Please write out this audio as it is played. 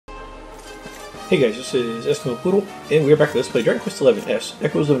Hey guys, this is Eskimo Poodle, and we're back to Let's Play Dragon Quest XI S,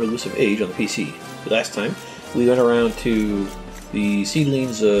 Echoes of an Elusive Age on the PC. Last time, we went around to the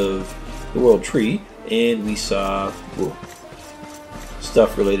seedlings of the World Tree, and we saw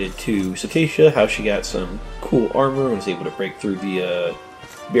stuff related to Cetacea, how she got some cool armor and was able to break through the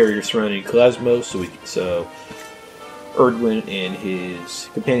barrier surrounding Calasmos, so Erdwin and his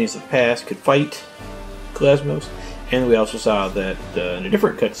companions of the past could fight Calasmos. And we also saw that in a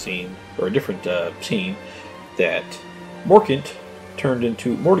different cutscene, or a different scene, that Morkant turned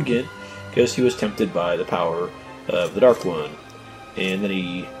into Mortigan because he was tempted by the power of the Dark One. And then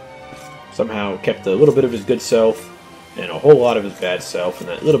he somehow kept a little bit of his good self and a whole lot of his bad self, and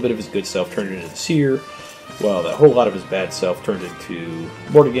that little bit of his good self turned into the Seer, while that whole lot of his bad self turned into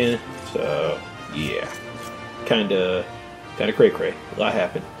Mortigan. So, yeah. Kinda cray-cray. A lot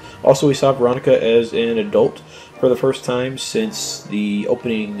happened. Also, we saw Veronica as an adult for the first time since the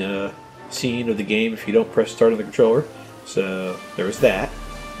opening scene of the game if you don't press start on the controller. So, there was that.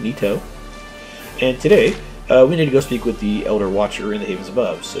 Neato. And today, we need to go speak with the Elder Watcher in the Havens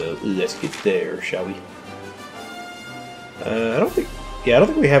Above, so let's get there, shall we? I don't think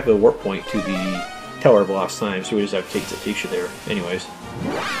we have a warp point to the Tower of Lost Time, so we just have to take Cetacea there. Anyways.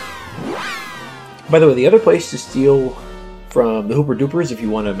 By the way, the other place to steal from the Hooper Doopers, if you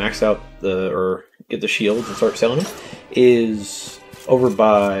want to max out or get the shields and start selling them, is over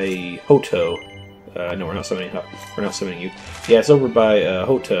by Hoto. No, we're not summoning you. Yeah, it's over by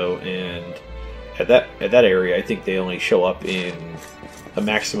Hoto, and at that area, I think they only show up in a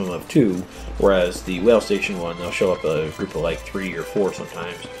maximum of 2, whereas the Whale Station one, they'll show up a group of like 3 or 4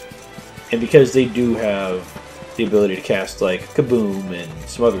 sometimes. And because they do have the ability to cast like Kaboom and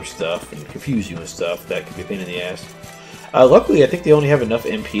some other stuff and confuse you and stuff, that could be a pain in the ass. Luckily, I think they only have enough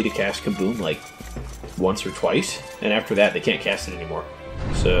MP to cast Kaboom like once or twice, and after that they can't cast it anymore.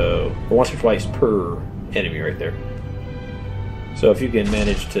 So, or once or twice per enemy right there. So if you can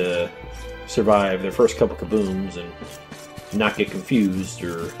manage to survive their first couple Kabooms and not get confused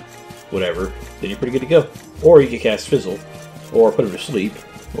or whatever, then you're pretty good to go. Or you can cast Fizzle, or put him to sleep,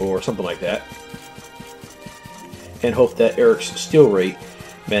 or something like that. And hope that Eric's steal rate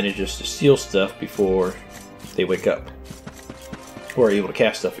manages to steal stuff before they wake up. Or are able to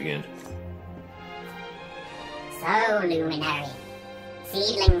cast stuff again. So, Luminary.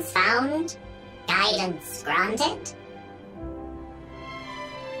 Seedlings found? Guidance granted?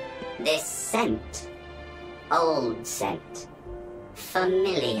 This scent. Old scent.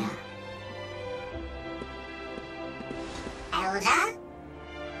 Familiar. Elder?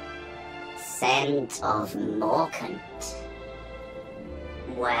 Scent of Morkant.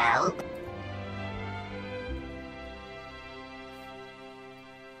 Well...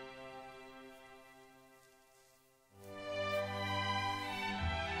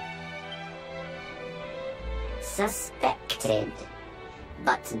 Suspected,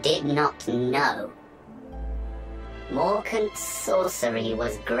 but did not know. Morkant's sorcery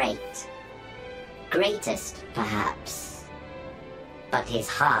was great. Greatest, perhaps. But his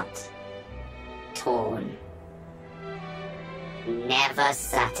heart, torn. Never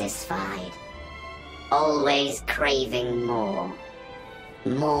satisfied. Always craving more.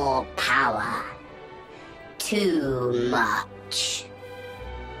 More power. Too much.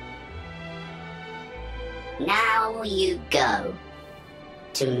 Now you go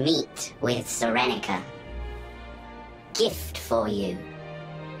to meet with Serenica. Gift for you.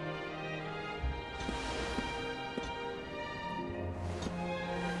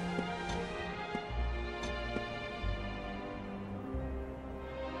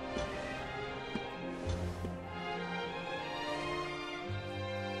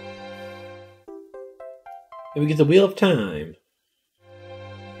 And we get the Wheel of Time.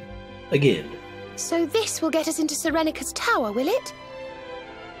 Again. So this will get us into Serenica's tower, will it?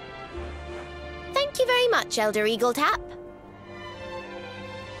 Thank you very much, Elder Eagletap.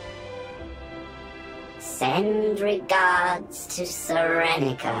 Send regards to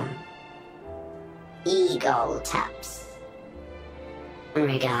Serenica. Eagletaps.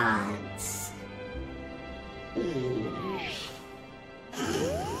 Regards.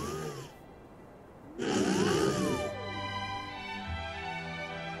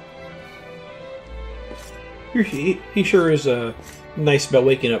 He sure is nice about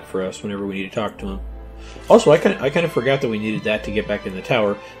waking up for us whenever we need to talk to him. Also, I kind of forgot that we needed that to get back in the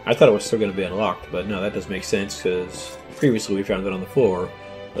tower. I thought it was still going to be unlocked, but no, that does make sense, because previously we found it on the floor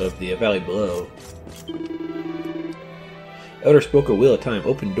of the valley below. Elder spoke a Wheel of Time.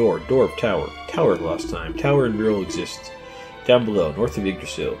 Open door. Door of tower. Tower of lost time. Tower and mural exists. Down below, north of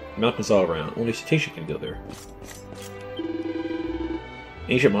Yggdrasil. Mountains all around. Only Cetacea can go there.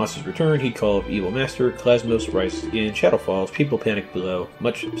 Ancient monsters return, heat call of evil master, Calasmos rises again, shadow falls, people panic below,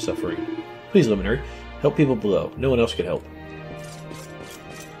 much suffering. Please, Luminary, help people below. No one else can help.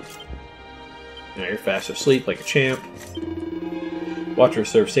 Now you're fast asleep like a champ. Watcher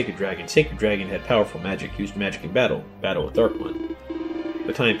served Sacred Dragon. Sacred Dragon had powerful magic, used magic in battle. Battle with Dark One.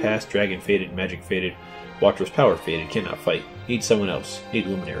 But time passed, Dragon faded, magic faded. Watcher's power faded, cannot fight. Need someone else. Need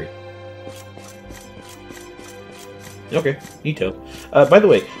Luminary. Okay, neato. By the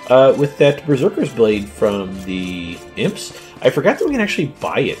way, with that Berserker's Blade from the Imps, I forgot that we can actually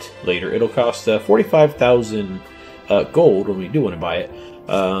buy it later. It'll cost 45,000 gold when we do want to buy it.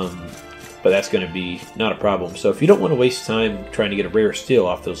 But that's going to be not a problem. So if you don't want to waste time trying to get a rare steel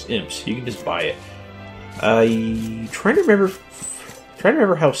off those Imps, you can just buy it. I'm trying to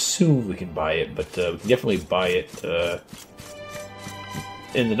remember how soon we can buy it, but we can definitely buy it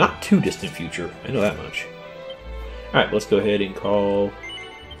in the not too distant future. I know that much. Alright, let's go ahead and call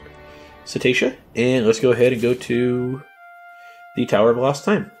Cetacea, and let's go ahead and go to the Tower of Lost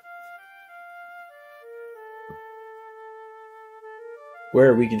Time,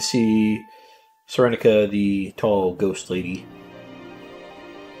 where we can see Serenica, the tall ghost lady.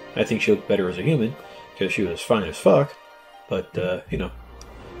 I think she looked better as a human, because she was fine as fuck, but, you know,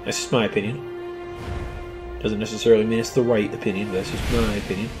 that's just my opinion. Doesn't necessarily mean it's the right opinion, but that's just my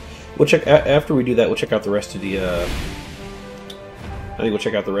opinion. We'll check after we do that. We'll check out the rest of the. I think we'll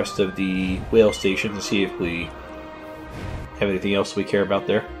check out the rest of the whale stations and see if we have anything else we care about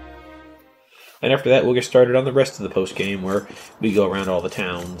there. And after that, we'll get started on the rest of the post game, where we go around all the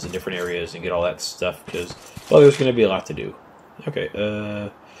towns and different areas and get all that stuff. Because, well, there's going to be a lot to do. Okay.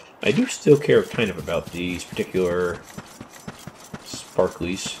 I do still care kind of about these particular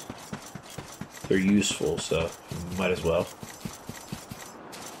sparklies. They're useful, so might as well.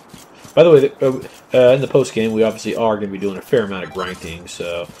 By the way, in the post-game, we obviously are going to be doing a fair amount of grinding,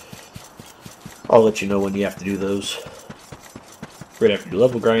 so I'll let you know when you have to do those. We're going to have to do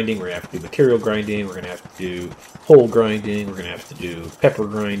level grinding, we're going to have to do material grinding, we're going to have to do hole grinding, we're going to have to do pepper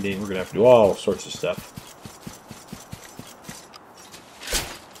grinding, we're going to have to do all sorts of stuff.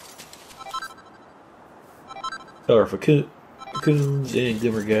 Color for cocoons and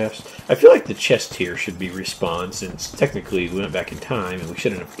glimmerghast. I feel like the chest here should be respawned, since technically we went back in time and we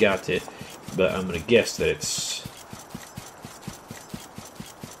shouldn't have got it, but I'm going to guess that it's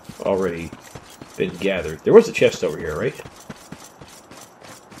already been gathered. There was a chest over here, right?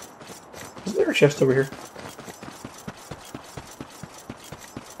 Isn't there a chest over here?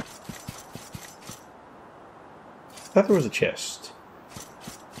 I thought there was a chest.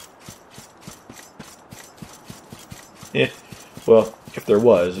 Yeah. Well, if there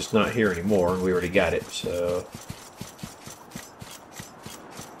was, it's not here anymore, and we already got it, so...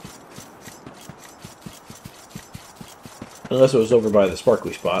 Unless it was over by the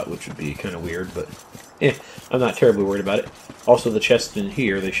sparkly spot, which would be kind of weird, but... I'm not terribly worried about it. Also, the chests in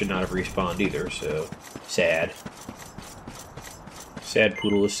here, they should not have respawned either, so... Sad. Sad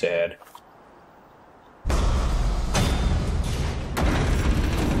poodle is sad.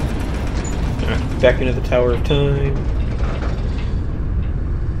 Alright, back into the Tower of Time.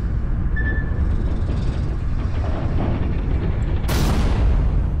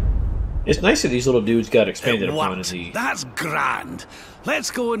 It's nice that these little dudes got expanded upon in the... That's grand.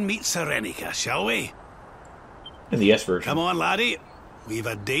 Let's go and meet Serenica, shall we? In the S version. Come on, laddie. We've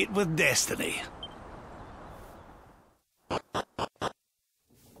a date with destiny.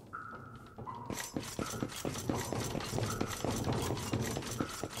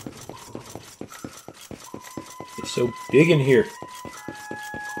 It's so big in here.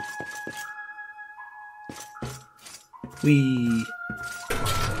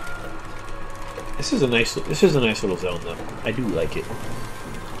 This is a nice little zone, though. I do like it.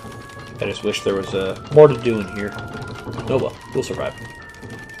 I just wish there was more to do in here. Oh well, we'll survive.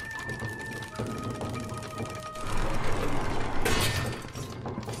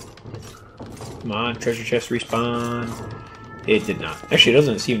 Come on, treasure chest respawn. It did not. Actually, it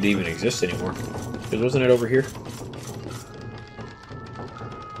doesn't seem to even exist anymore. Because wasn't it over here?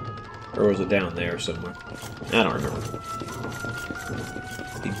 Or was it down there somewhere? I don't remember.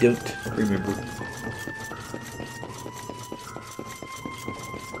 I don't remember.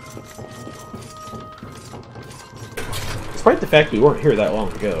 Despite the fact we weren't here that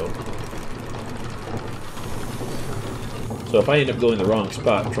long ago. So if I end up going the wrong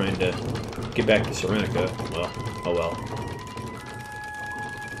spot trying to get back to Serenica, well, oh well.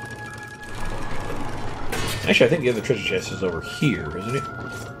 Actually, I think the other treasure chest is over here, isn't it?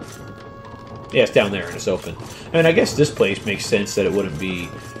 Yeah, it's down there and it's open. I mean, I guess this place makes sense that it wouldn't be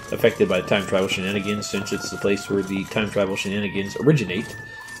affected by time travel shenanigans, since it's the place where the time travel shenanigans originate.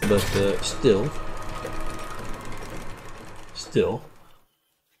 But still.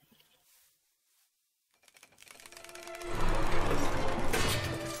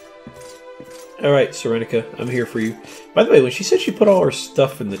 Alright, Serenica, I'm here for you. By the way, when she said she put all her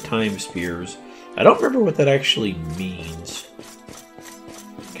stuff in the time spears, I don't remember what that actually means.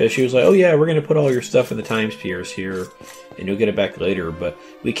 Because she was like, oh yeah, we're going to put all your stuff in the time spears here, and you'll get it back later. But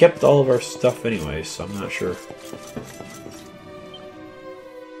we kept all of our stuff anyway, so I'm not sure.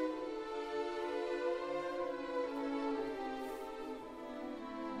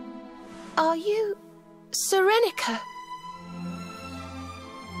 Are you Serenica?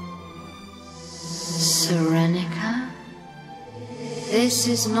 Serenica? This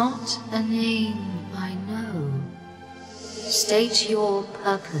is not a name I know. State your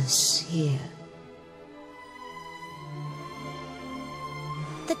purpose here.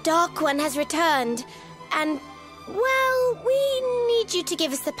 The Dark One has returned, and, well, we need you to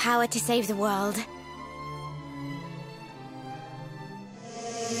give us the power to save the world.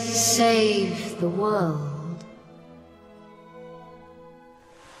 Save the world.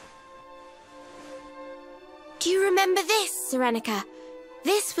 Do you remember this, Serenica?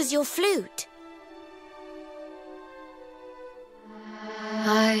 This was your flute.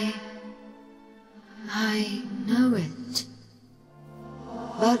 I know it.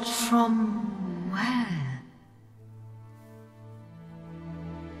 But from where?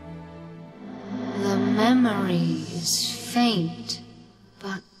 The memory is faint,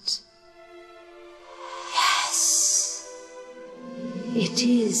 but... yes, it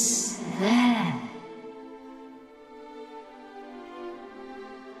is there.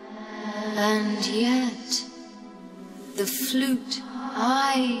 And yet, the flute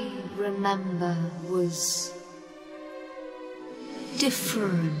I remember was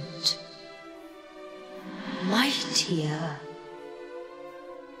different, mightier.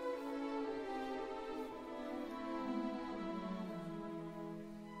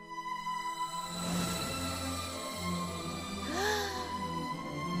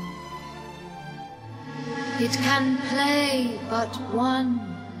 It can play but one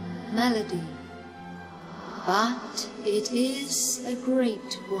melody, but it is a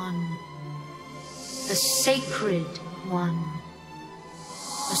great one, a sacred one,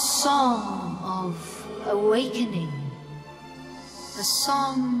 a song of awakening, a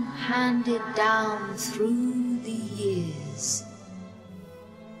song handed down through the years.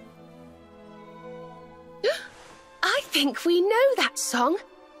 I think we know that song.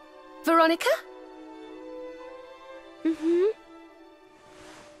 Veronica? Mm-hmm.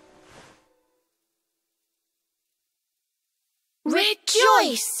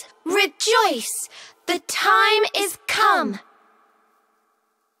 Rejoice! Rejoice! The time is come!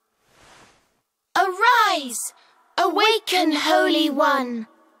 Arise! Awaken, Holy One!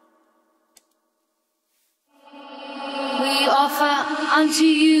 We offer unto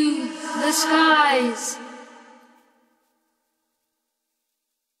you the skies.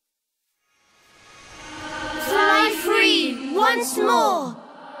 Fly free once more!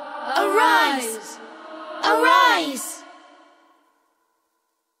 Arise! Arise!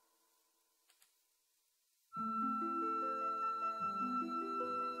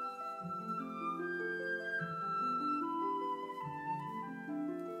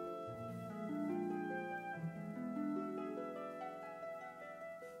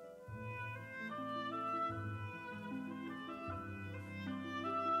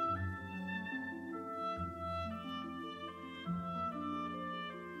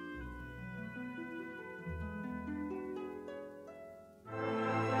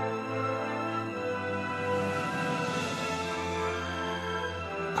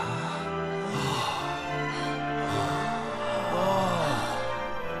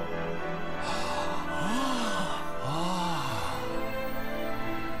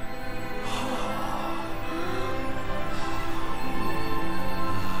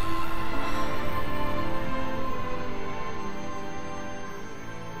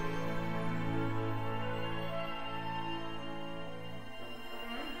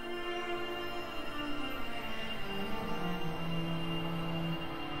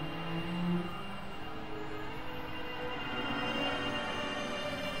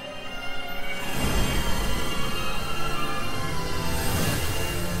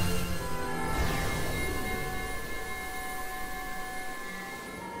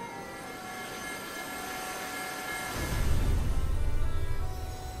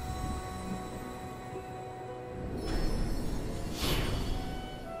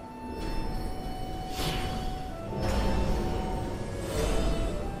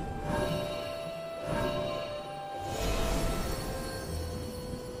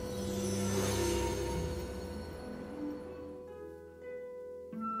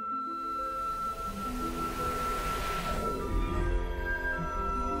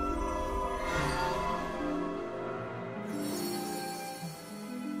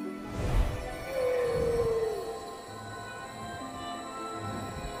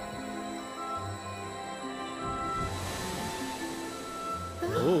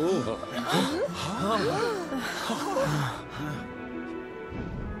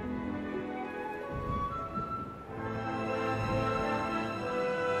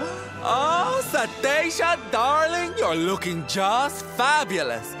 Cetacea, darling, you're looking just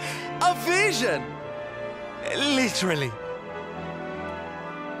fabulous. A vision. Literally.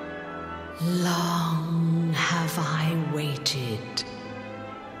 Long have I waited,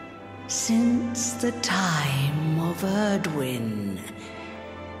 since the time of Erdwin,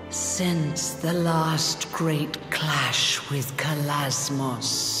 since the last great clash with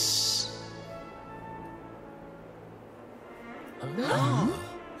Calasmos.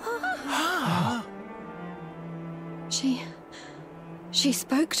 She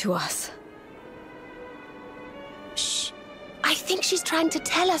spoke to us. Shh. I think she's trying to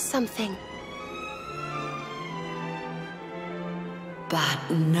tell us something.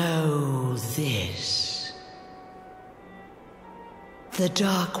 But know this. The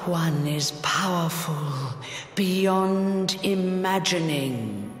Dark One is powerful beyond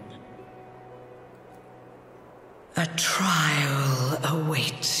imagining. A trial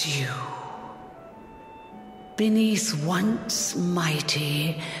awaits you. Beneath once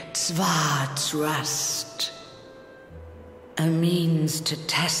mighty Tzvartzrust. A means to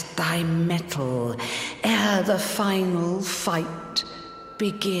test thy mettle ere the final fight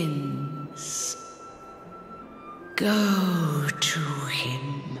begins. Go to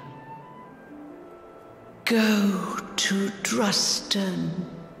him. Go to Drustan.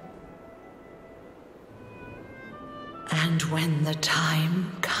 And when the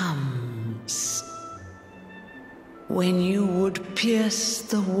time comes, when you would pierce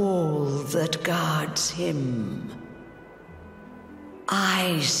the wall that guards him,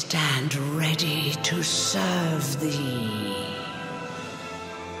 I stand ready to serve thee.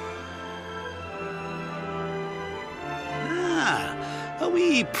 A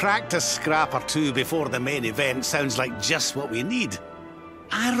wee practice scrap or two before the main event sounds like just what we need.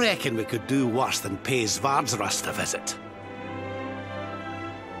 I reckon we could do worse than pay Svardsrust a visit.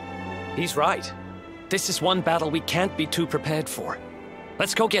 He's right. This is one battle we can't be too prepared for.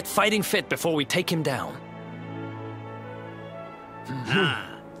 Let's go get fighting fit before we take him down.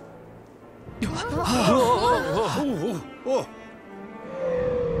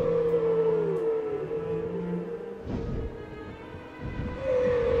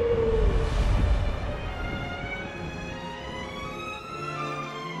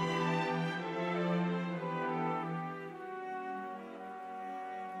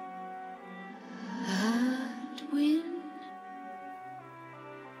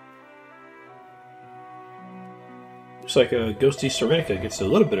 Looks like Ghosty Serenica gets a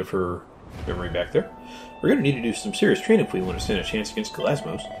little bit of her memory back there. We're going to need to do some serious training if we want to stand a chance against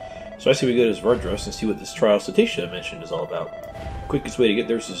Calasmos. So I say we go to Svardrust and see what this trial Cetacea I mentioned is all about. Quickest way to get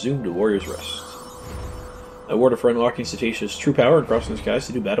there is to zoom to Warrior's Rest. A word for unlocking Cetacea's true power and crossing the skies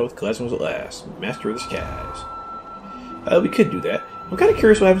to do battle with Calasmos at last. Master of the skies. We could do that. I'm kind of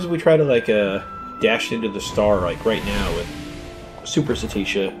curious what happens if we try to dash into the star right now with Super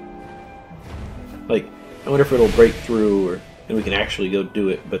Cetacea. I wonder if it'll break through and we can actually go do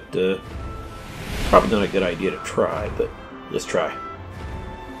it, but probably not a good idea to try, but let's try.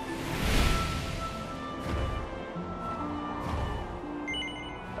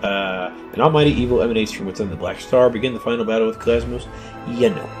 An almighty evil emanates from within the Black Star. Begin the final battle with Calasmos? Yeah,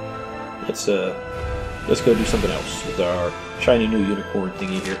 no. Let's go do something else with our shiny new unicorn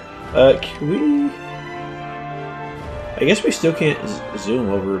thingy here. Can we... I guess we still can't zoom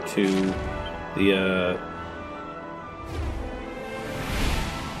over to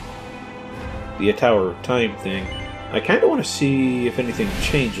the Tower of Time thing. I kind of want to see if anything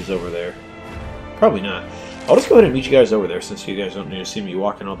changes over there. Probably not. I'll just go ahead and meet you guys over there since you guys don't need to see me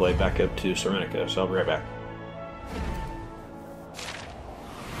walking all the way back up to Serenica, so I'll be right back.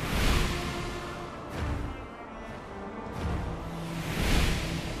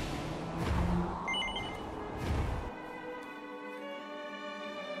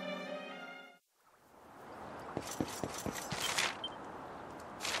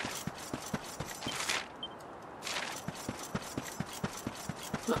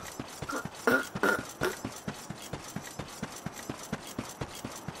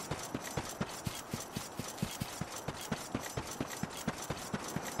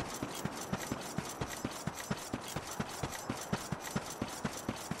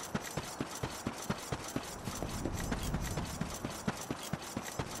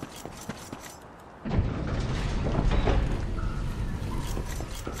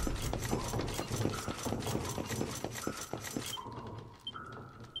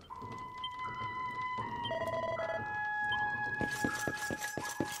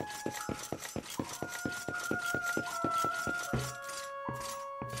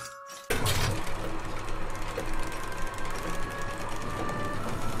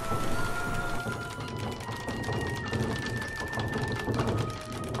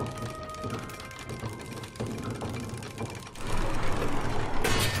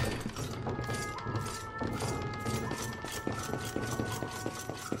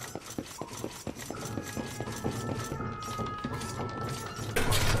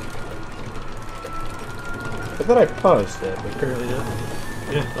 I thought I paused that, but apparently not.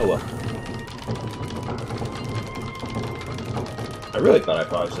 Yeah, oh well. I really thought I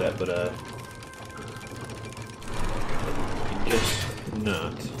paused that, but I guess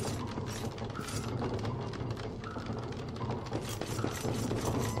not.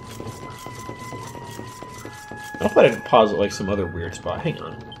 I hope I didn't pause it like some other weird spot. Hang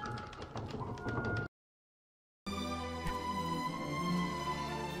on.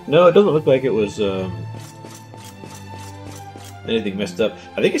 No, it doesn't look like it was anything messed up.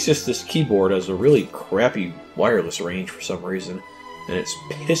 I think it's just this keyboard has a really crappy wireless range for some reason, and it's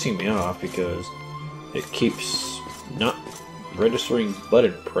pissing me off because it keeps not registering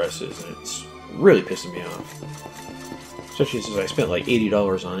button presses, and it's really pissing me off. Especially since I spent like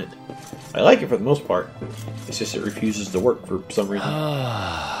 $80 on it. I like it for the most part. It's just it refuses to work for some reason. Look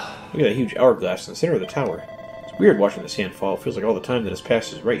at that huge hourglass in the center of the tower. It's weird watching the sand fall. It feels like all the time that has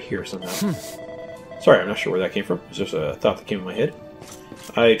passed is right here somehow. Sorry, I'm not sure where that came from. It was just a thought that came in my head.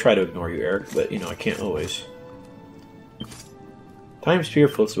 I try to ignore you, Eric, but, you know, I can't always. Time Sphere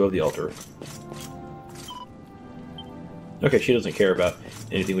floats above the altar. Okay, she doesn't care about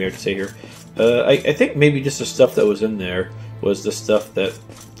anything we have to say here. I think maybe just the stuff that was in there was the stuff that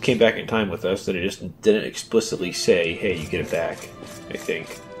came back in time with us, that it just didn't explicitly say, hey, you get it back, I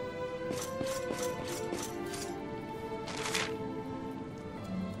think.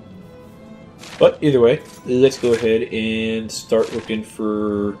 But either way, let's go ahead and start looking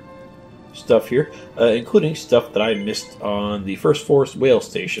for stuff here, including stuff that I missed on the first forest whale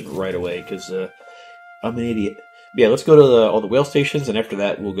station right away, because I'm an idiot. But yeah, let's go to all the whale stations, and after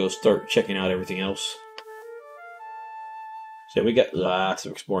that we'll go start checking out everything else. So we got lots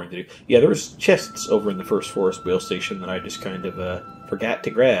of exploring to do. Yeah, there was chests over in the first forest whale station that I just kind of forgot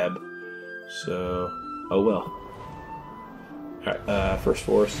to grab. So, oh well. Alright, first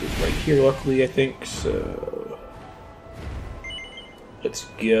forest is right here, luckily, I think, so let's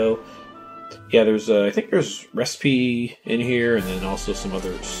go. Yeah, there's, I think there's recipe in here, and then also some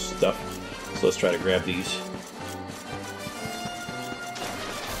other stuff, so let's try to grab these.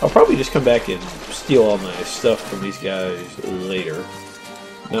 I'll probably just come back and steal all my stuff from these guys later.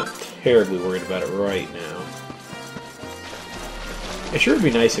 Not terribly worried about it right now. It sure would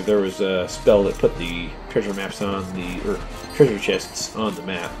be nice if there was a spell that put the treasure maps on the, or treasure chests on the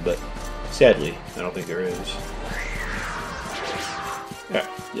map, but sadly, I don't think there is. Alright,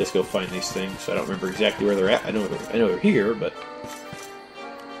 let's go find these things. I don't remember exactly where they're at. I know they're here, but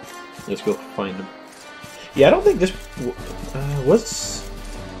let's go find them. Yeah, I don't think this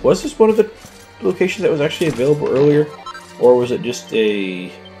was this one of the locations that was actually available earlier, or was it just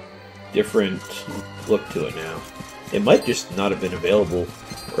a different look to it now? It might just not have been available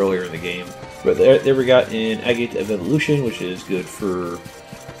earlier in the game. But there we got an Agate of Evolution, which is good for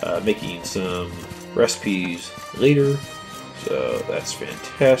making some recipes later. So that's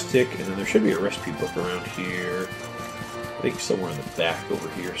fantastic. And then there should be a recipe book around here. I think somewhere in the back over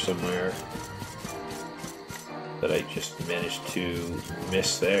here somewhere. That I just managed to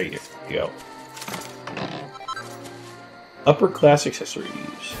miss. There you go. Upper class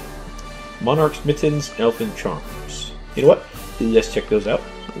accessories. Monarch's Mittens, Elfin Charms. You know what? Let's check those out.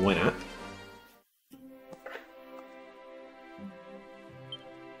 Why not?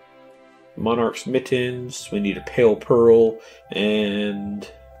 Monarch's Mittens. We need a Pale Pearl and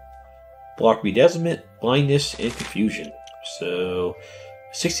block bedazzlement, blindness, and confusion. So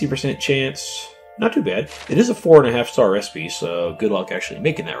 60% chance. Not too bad. It is a 4.5-star recipe, so good luck actually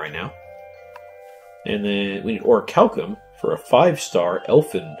making that right now. And then we need Orichalcum for a 5-star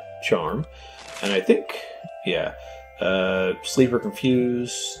Elfin Charm. And I think, yeah, Sleeper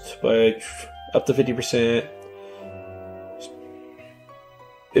Confused by up to 50%.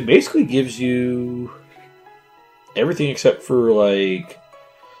 It basically gives you everything except for, like,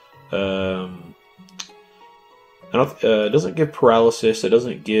 it doesn't give paralysis, it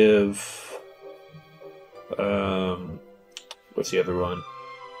doesn't give... what's the other one?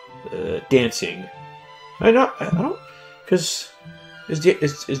 Dancing. I don't, because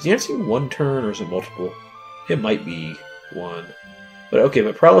is dancing one turn or is it multiple? It might be one. But okay,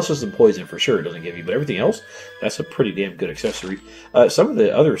 but paralysis and poison for sure it doesn't give you, but everything else, that's a pretty damn good accessory. Some of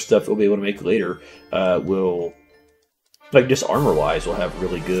the other stuff we'll be able to make later will, like just armor-wise, will have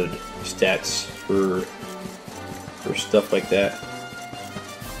really good stats for stuff like that.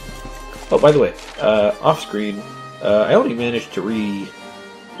 Oh, by the way, off-screen, I only managed to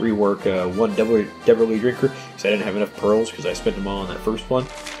rework one Deverly Drinker because I didn't have enough pearls because I spent them all on that first one.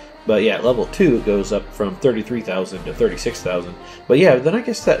 But yeah, at level 2 it goes up from 33,000 to 36,000. But yeah, then I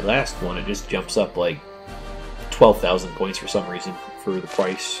guess that last one, it just jumps up like 12,000 points for some reason for the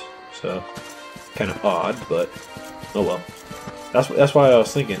price. So kind of odd, but oh well. That's why I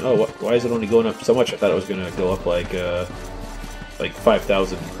was thinking, oh, why is it only going up so much? I thought it was going to go up like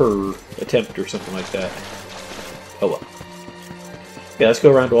 5,000 per attempt or something like that. Oh well. Yeah, let's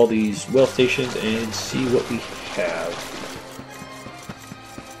go around to all these well stations and see what we have.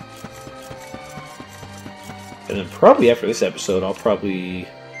 And then probably after this episode, I'll probably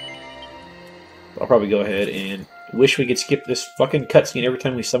go ahead and wish we could skip this fucking cutscene every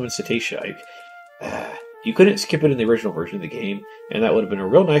time we summon Cetacea. You couldn't skip it in the original version of the game, and that would have been a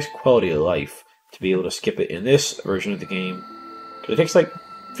real nice quality of life to be able to skip it in this version of the game. Because it takes like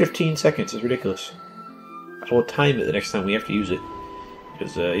 15 seconds. It's ridiculous. We'll time it the next time we have to use it.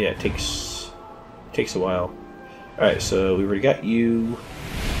 Because, yeah, it takes a while. Alright, so we already got you.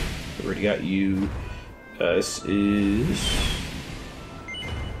 This is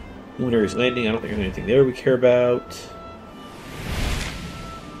Luminary's Landing. I don't think there's anything there we care about.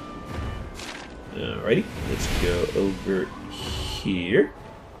 Alrighty, let's go over here.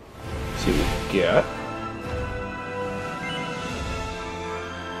 See what we got.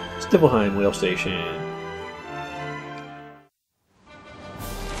 Stivalheim Whale Station.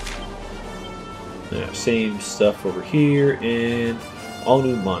 Same stuff over here, and all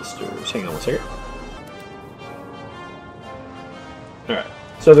new monsters. Hang on one second. Alright,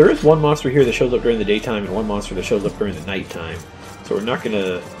 so there is one monster here that shows up during the daytime and one monster that shows up during the nighttime. So we're not going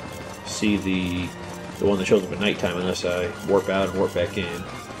to see the one that shows up at nighttime unless I warp out and warp back in.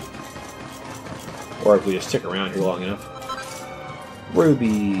 Or if we just stick around here long enough.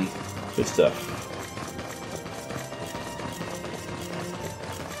 Ruby. Good stuff.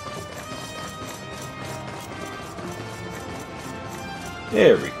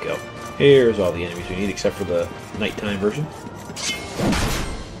 There we go. Here's all the enemies we need except for the nighttime version.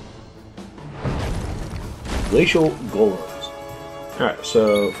 Glacial Golems. Alright,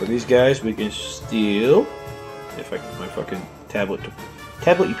 so for these guys we can steal... If I get my fucking tablet to...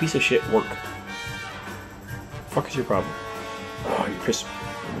 Tablet, you piece of shit, work. Fuck is your problem? Oh, you're pissed.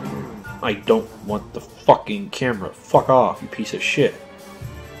 I don't want the fucking camera. Fuck off, you piece of shit.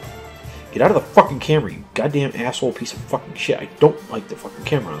 Get out of the fucking camera, you goddamn asshole piece of fucking shit. I don't like the fucking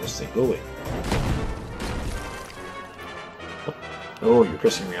camera on this thing. Go away. Oh, you're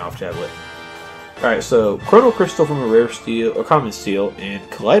pissing me off, tablet. Alright, so Chrono Crystal from a rare steel, or common steel, and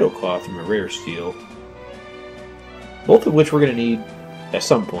Kaleido Cloth from a rare steel. Both of which we're going to need at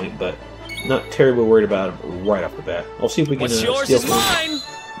some point, but not terribly worried about them right off the bat. I'll see if we can steal from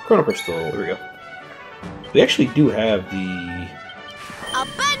Chrono Crystal. There we go. We actually do have the... I'll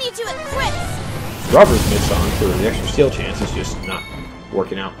burn you to a crisp! Robber's Mitts on for the extra steal chance. It's just not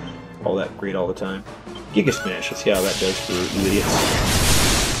working out all that great all the time. Giga Smash, let's see how that does for you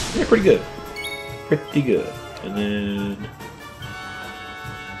idiots. Yeah, pretty good. Pretty good. And then...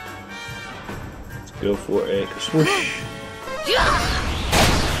 let's go for a swoosh.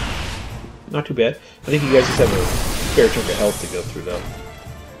 Not too bad. I think you guys just have a fair chunk of health to go through, though.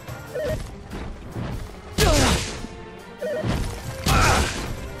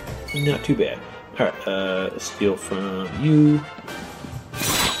 Not too bad. Alright, steal from you.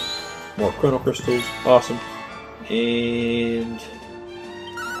 More Chrono Crystals. Awesome. And...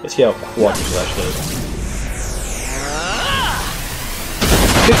 let's see how Quad Slash does.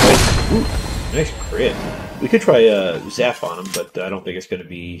 Good crit. Ooh, nice crit. We could try Zap on him, but I don't think it's going to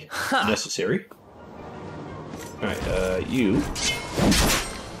be necessary. Alright, you.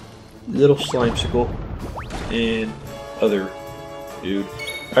 Little Slimesicle. And other dude.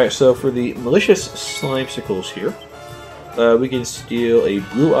 Alright, so for the malicious Slimesicles here, we can steal a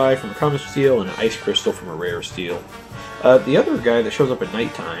Blue Eye from a common steel and an Ice Crystal from a rare steel. The other guy that shows up at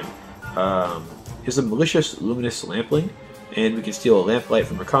nighttime is a malicious Luminous Lampling, and we can steal a Lamplight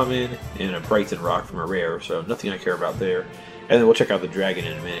from a common and a Brighton Rock from a rare, so nothing I care about there. And then we'll check out the dragon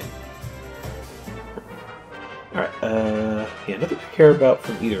in a minute. Alright, yeah, nothing I care about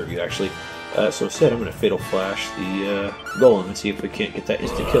from either of you, actually. So instead, I'm going to Fatal Flash the Golem and see if we can't get that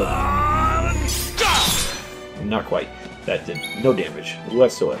instant kill. Not quite. That did no damage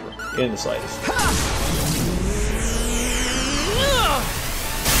whatsoever, in the slightest.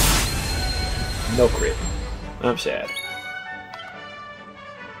 No crit. I'm sad.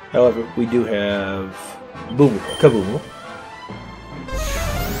 However, we do have Kaboomo.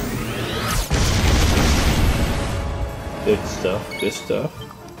 Good stuff, good stuff.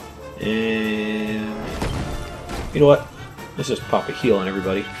 And you know what? Let's just pop a heal on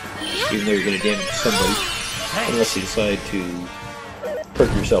everybody, even though you're going to damage somebody, unless you decide to perk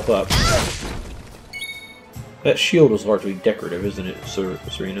yourself up. That shield was largely decorative, isn't it,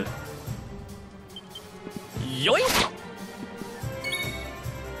 Serena? Yoink!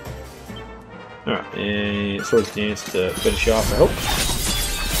 Alright, and Swords Dance to finish you off, I hope.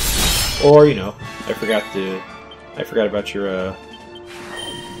 Or, you know, I forgot about your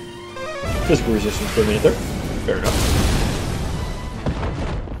physical resistance for a minute there. Fair enough.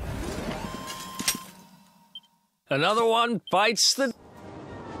 Another one bites the...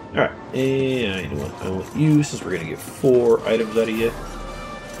 Alright, and you know what? I want you, since we're gonna get 4 items out of you.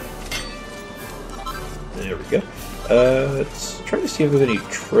 There we go. Let's try to see if there's any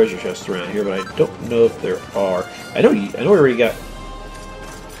treasure chests around here, but I don't know if there are. I know we already got...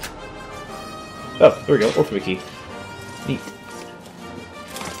 Oh, there we go. Ultimate key. Neat.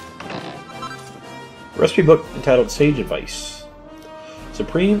 Recipe book entitled Sage Advice.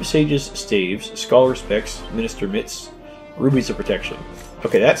 Supreme Sage's Staves, Scholar Specs, Minister Mitts, Rubies of Protection.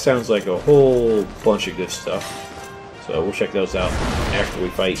 Okay, that sounds like a whole bunch of good stuff. So we'll check those out after we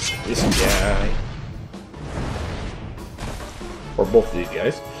fight this guy. Or both of these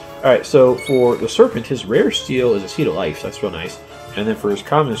guys. Alright, so for the Serpent, his rare steel is a Seed of Life, so that's real nice. And then for his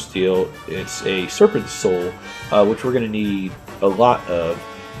common steel, it's a Serpent Soul, which we're going to need a lot of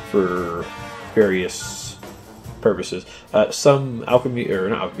for various purposes. Some alchemy, or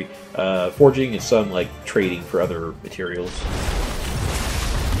not alchemy, forging, and some like trading for other materials.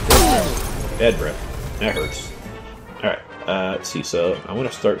 Bad breath. That hurts. Alright, let's see. So I want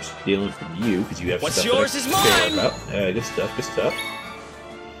to start stealing from you because you have What's stuff yours that I is care mine! about. Good stuff, good stuff.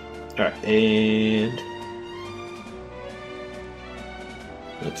 Alright, and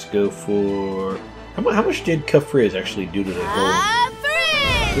let's go for... How much did Kafriz actually do to the gold?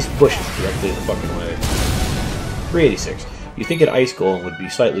 This bush is directly in the fucking way. 386. You think an ice golem would be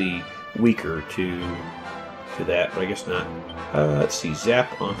slightly weaker to that, but I guess not. Let's see,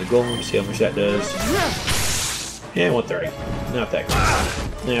 zap on the golem, see how much that does. Yeah, 130. Not that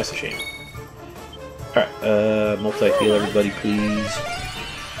good. Nah, that's a shame. Alright, multi-heal everybody, please.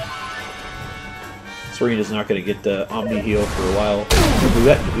 Serena's not going to get the Omni heal for a while.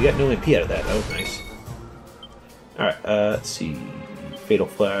 We got no MP out of that. That was nice. Alright, let's see. Fatal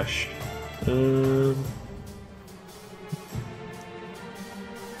Flash.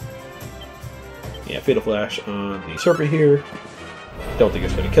 Yeah, Fatal Flash on the Serpent here. Don't think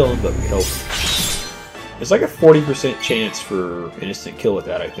it's going to kill him, but we hope. It's like a 40% chance for an instant kill with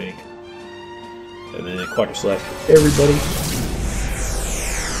that, I think. And then Quadra Slash for everybody.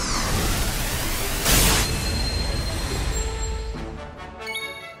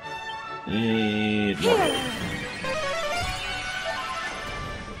 And more.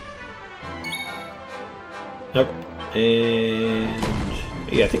 Okay.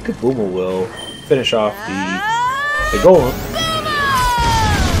 And yeah, I think Kabooma will finish off the golem.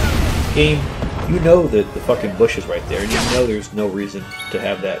 Game, you know that the fucking bush is right there, and you know there's no reason to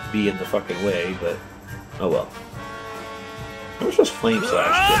have that be in the fucking way, but oh well. How much does Flame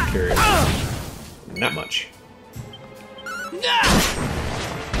Slash carry? Not much.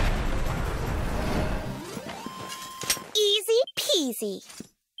 Easy peasy.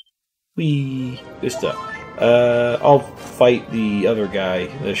 Good stuff. I'll fight the other guy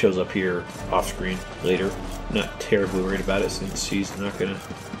that shows up here off screen later. I'm not terribly worried about it since he's not gonna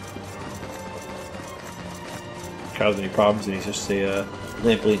cause any problems and he's just a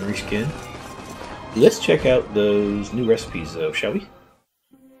Lamplighter reskin. Let's check out those new recipes though, shall we?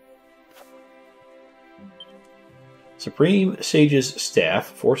 Supreme Sage's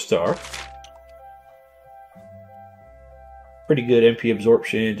Staff, 4-star. Pretty good MP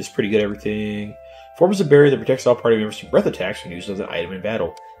absorption, just pretty good everything. Forms a barrier that protects all party members from breath attacks when used as an item in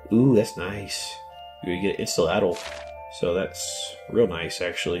battle. Ooh, that's nice. You get Insta-Laddle, so that's real nice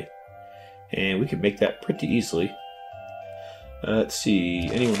actually. And we can make that pretty easily. Let's see,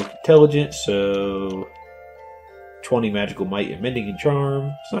 anyone with intelligence, so 20 magical might and mending and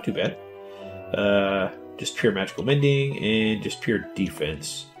charm. It's not too bad. Just pure magical mending and just pure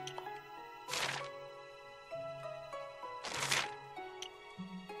defense.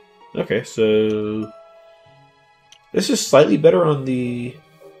 Okay, so this is slightly better on the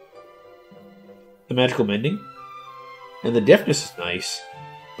magical mending, and the deafness is nice,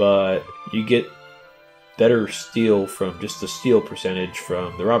 but you get better steel from just the steel percentage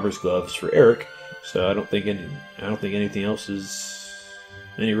from the robber's gloves for Eric. So I don't think anything else is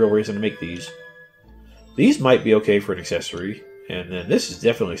any real reason to make these. These might be okay for an accessory, and then this is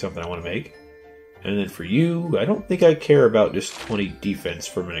definitely something I want to make. And then for you, I don't think I care about just 20 defense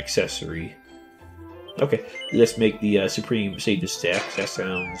from an accessory. Okay, let's make the Supreme Sage's Staff. That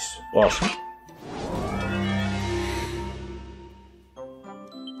sounds awesome.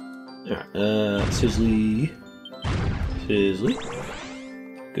 Alright, Sizzly.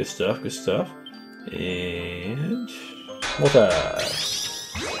 Good stuff, good stuff. And multi.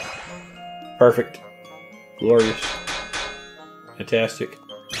 Perfect. Glorious. Fantastic.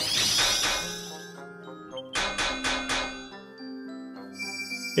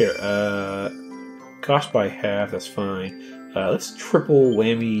 Here, cost by half, that's fine. Let's triple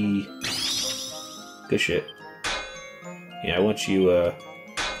whammy. Good shit. Yeah, I want you, a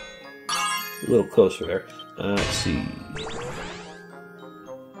little closer there. Let's see.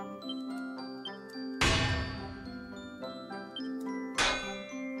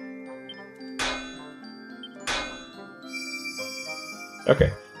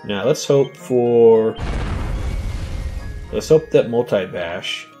 Okay, now let's hope that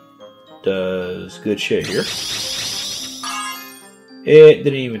multi-bash does good shit here. It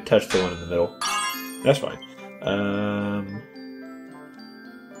didn't even touch the one in the middle. That's fine.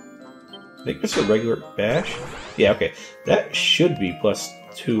 Make this a regular bash? Yeah, okay. That should be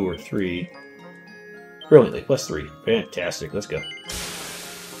 +2 or 3. Brilliantly, +3. Fantastic, let's go.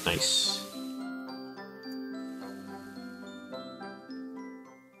 Nice.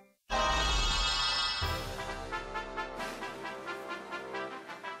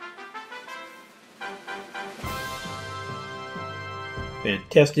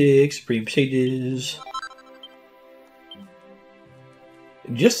 Fantastic, Supreme Sages.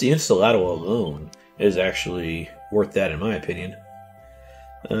 Just the Installato alone is actually worth that in my opinion.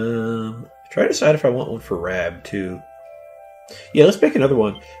 Try to decide if I want one for Rab too. Yeah, let's make another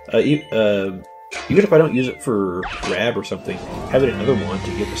one. Even if I don't use it for Rab or something, having another one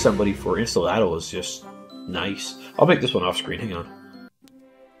to give to somebody for Installato is just nice. I'll make this one off screen, hang on.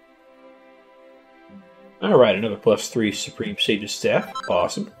 Alright, another +3 Supreme Sage's Staff.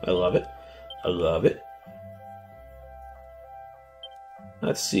 Awesome. I love it. I love it.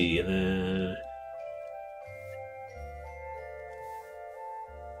 Let's see, and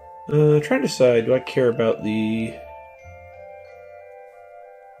then... trying to decide, do I care about the...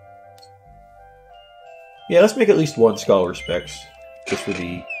 Yeah, let's make at least one Scholar Specs, just for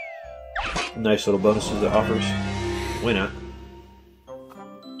the nice little bonuses it offers. Why not?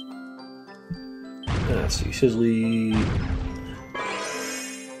 Let's see, Sizzly...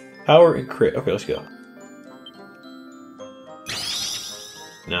 Power and crit. Okay, let's go.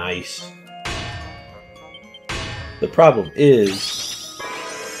 Nice. The problem is,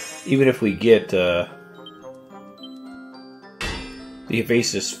 even if we get the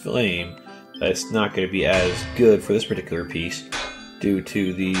Evasive Flame, it's not going to be as good for this particular piece due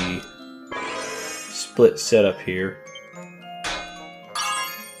to the split setup here.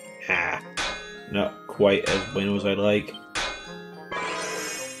 Not quite as bueno as I'd like.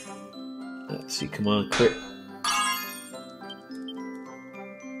 Let's see, come on, crit.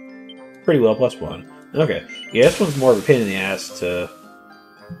 Pretty well, +1. Okay, yeah, this one's more of a pain in the ass to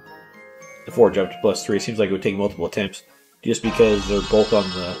forge up to +3. Seems like it would take multiple attempts just because they're both on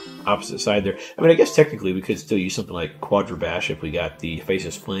the opposite side there. I mean, I guess technically we could still use something like Quadra Bash if we got the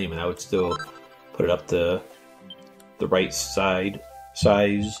Faceless Flame, and I would still put it up to the right side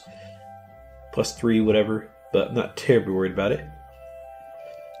size, +3, whatever, but I'm not terribly worried about it.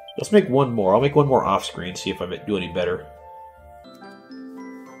 Let's make one more. I'll make one more off screen, see if I do any better.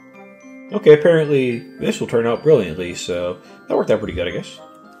 Okay, apparently this will turn out brilliantly, so that worked out pretty good, I guess.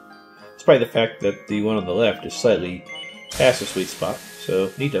 Despite the fact that the one on the left is slightly past the sweet spot, so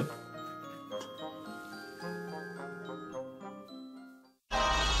neato.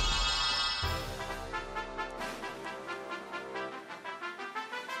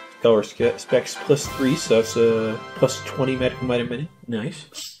 Color specs +3, so that's a +20 magical might a minute.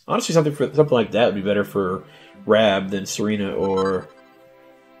 Nice. Honestly, something like that would be better for Rab than Serena or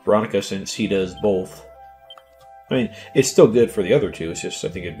Veronica, since he does both. I mean, it's still good for the other two. It's just I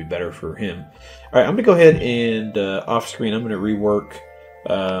think it'd be better for him. All right, I'm gonna go ahead and off screen. I'm gonna rework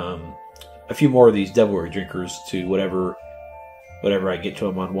a few more of these Devilry Drinkers to whatever I get to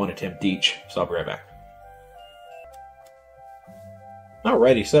them on one attempt each. So I'll be right back.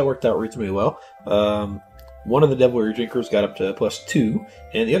 Alrighty, so that worked out reasonably well. One of the Devilry Drinkers got up to +2,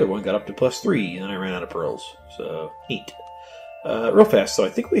 and the other one got up to +3, and then I ran out of pearls. So, neat. Real fast, so I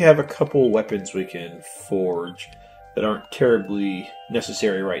think we have a couple weapons we can forge that aren't terribly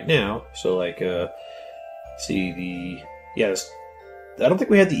necessary right now. So, like, see the... Yeah, I don't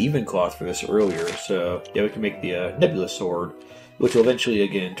think we had the Even Cloth for this earlier, so yeah, we can make the Nebula Sword, which will eventually,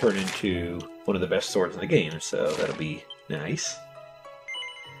 again, turn into one of the best swords in the game, so that'll be nice.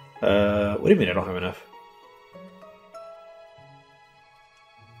 What do you mean I don't have enough?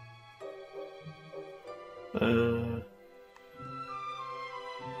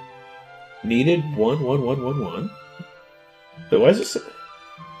 Needed 1. But why is this?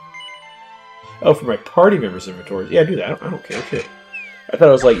 Oh, for my party members' inventories. Yeah, do that. I don't care. Shit. I thought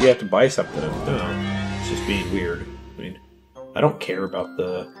it was like you have to buy something. No, it's just being weird. I mean, I don't care about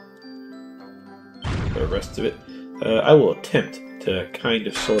the rest of it. I will attempt to kind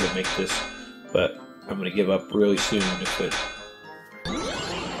of sort of make this, but I'm going to give up really soon if it...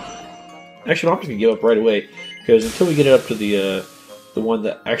 Actually, I'm just going to give up right away, because until we get it up to the one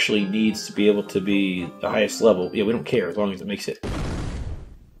that actually needs to be able to be the highest level, yeah, we don't care as long as it makes it.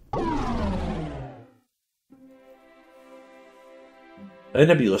 A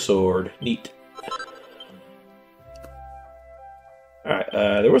Nebula Sword. Neat. Alright,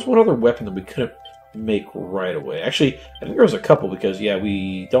 there was one other weapon that we couldn't make right away. Actually, I think there was a couple because, yeah,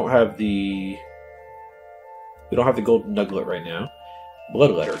 we don't have the golden nugget right now.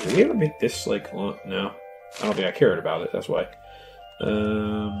 Bloodletter. Did we ever make this, like, long? No. I don't think I cared about it, that's why.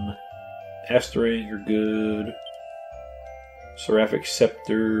 Astering, you're good. Seraphic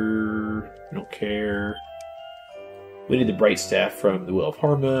Scepter, I don't care. We need the Bright Staff from the Will of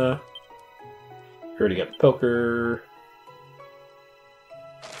Harma. We already got the Poker.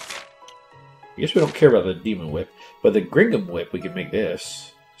 I guess we don't care about the Demon Whip, but the Gringham Whip, we can make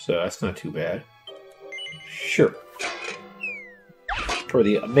this. So that's not too bad. Sure. Or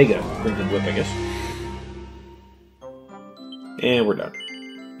the Omega Gringham Whip, I guess. And we're done.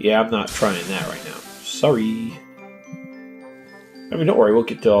 Yeah, I'm not trying that right now. Sorry. I mean, don't worry, we'll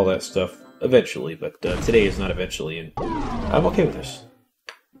get to all that stuff eventually, but today is not eventually, and I'm okay with this.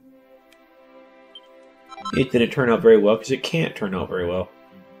 It didn't turn out very well, because it can't turn out very well.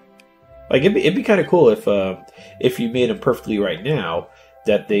 Like, it'd be kind of cool if you made them perfectly right now,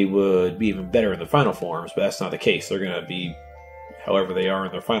 that they would be even better in the final forms, but that's not the case. They're going to be however they are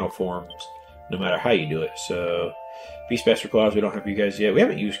in their final forms, no matter how you do it. So, Beastmaster Claws, we don't have you guys yet. We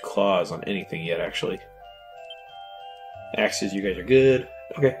haven't used Claws on anything yet, actually. Axes, you guys are good.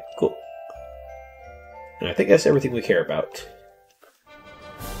 Okay, cool. And I think that's everything we care about.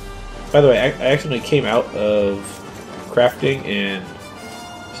 By the way, I accidentally came out of crafting, and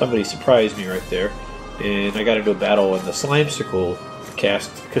somebody surprised me right there. And I got into a battle, and the Slimecicle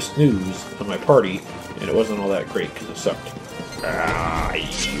cast Snooze on my party, and it wasn't all that great because it sucked. Alright,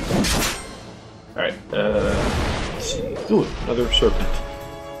 let's see. Ooh, another serpent.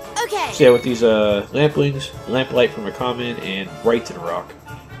 Okay. So yeah, with these lamplings, Lamplight from a common, and Brighton Rock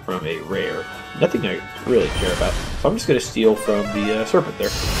from a rare. Nothing I really care about. So I'm just going to steal from the serpent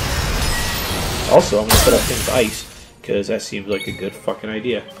there. Also, I'm going to put up things ice, because that seems like a good fucking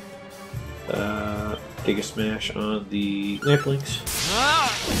idea. Take a smash on the lamplings.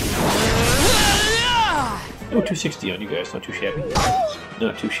 Oh, 260 on you guys, not too shabby.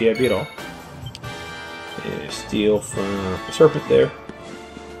 Not too shabby at all. And steal from the serpent there.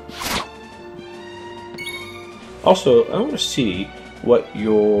 Also, I want to see what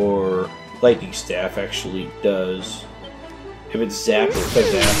your lightning staff actually does. If it's zap or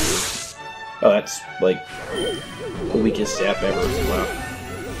does after. Oh, that's like the weakest zap ever. Wow.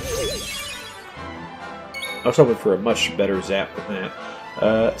 I was hoping for a much better zap than that.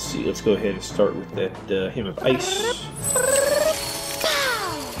 Let's see, let's go ahead and start with that Hymn of Ice.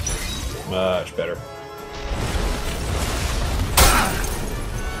 Much better.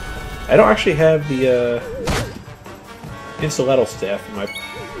 I don't actually have the Insulettal staff in my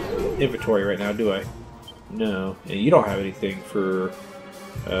inventory right now, do I? No. And you don't have anything for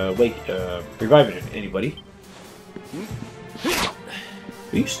reviving anybody.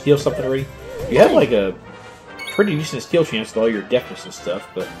 Will you steal something already? You have like a pretty decent steal chance with all your deafness and stuff,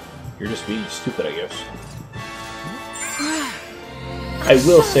 but you're just being stupid, I guess. I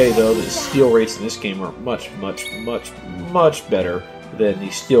will say, though, that the steal rates in this game are much, much, much, much better than the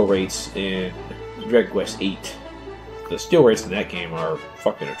steal rates in Dragon Quest VIII. The steal rates in that game are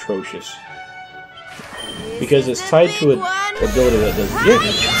fucking atrocious. Because it's tied to an ability that does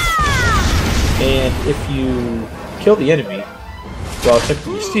damage, and if you kill the enemy while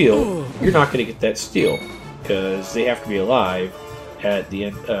attempting to steal, you're not going to get that steal. Because they have to be alive at the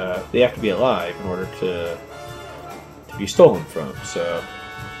end. They have to be alive in order to be stolen from. So,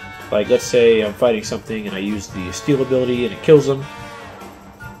 like, let's say I'm fighting something and I use the steal ability and it kills them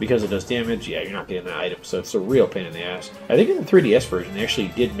because it does damage. Yeah, you're not getting that item, so it's a real pain in the ass. I think in the 3DS version they actually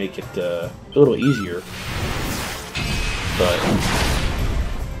did make it a little easier, but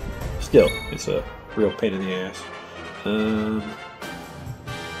still, it's a real pain in the ass.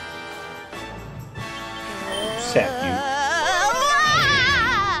 Sap you.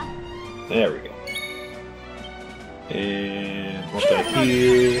 There we go. And one guy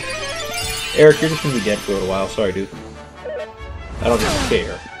here. Eric, you're just gonna be dead for a little while. Sorry, dude. I don't even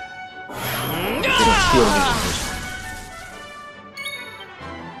care. You don't steal anything.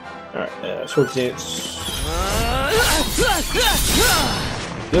 Alright, Sword Dance.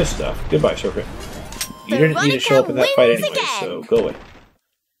 Good stuff. Goodbye, Serpent. You didn't need to show up in that fight anyway, so go away.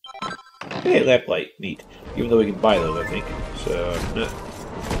 Hey, lamplight. Neat. Even though we can buy those, I think. So, nah.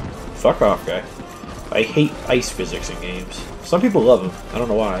 Fuck off, guy. I hate ice physics in games. Some people love them. I don't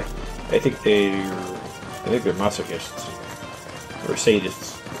know why. I think they're masochists. Or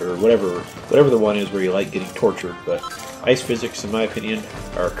sadists. Or whatever the one is where you like getting tortured. But ice physics, in my opinion,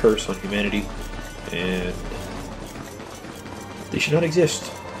 are a curse on humanity. And they should not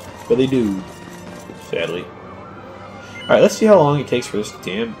exist. But they do. Sadly. Alright, let's see how long it takes for this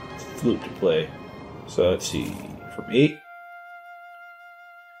damn flute to play. So let's see. From 8.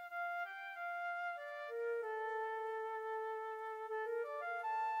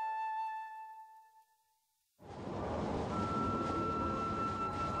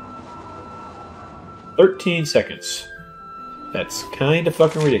 "13 seconds. That's kind of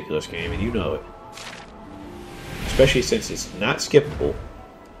fucking ridiculous, game, and you know it. Especially since it's not skippable.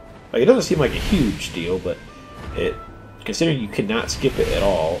 Like, it doesn't seem like a huge deal, but considering you cannot skip it at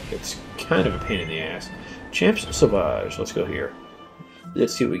all, it's kind of a pain in the ass. Champs Sauvage. Let's go here.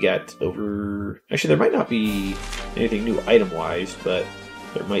 Let's see what we got over... Actually, there might not be anything new item-wise, but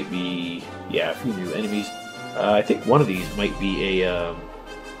there might be, yeah, a few new enemies. I think one of these might be a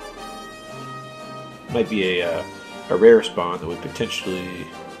rare spawn that would potentially...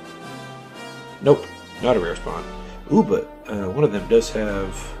 Nope, not a rare spawn. Ooh, but one of them does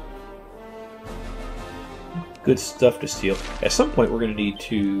have good stuff to steal. At some point, we're going to need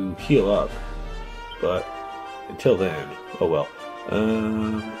to heal up, but until then, oh well.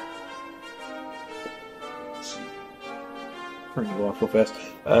 We're going to go off real fast.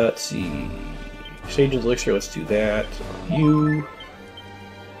 Let's see. Sage's Elixir, let's do that. You...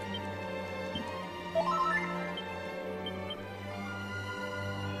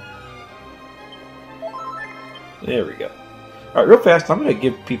 There we go. Alright, real fast, I'm going to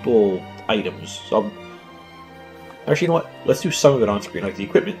give people items. So actually, you know what? Let's do some of it on screen, like the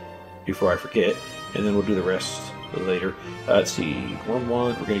equipment, before I forget, and then we'll do the rest later. Let's see. Worm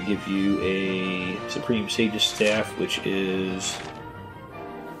Wand, we're going to give you a Supreme Sage's Staff, which is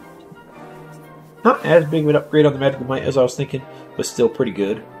not as big of an upgrade on the Magical Might as I was thinking, but still pretty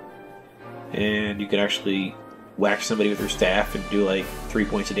good. And you can actually whack somebody with your staff and do like 3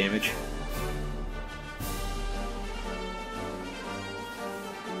 points of damage.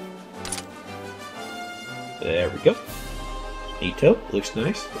 There we go. Neato. Looks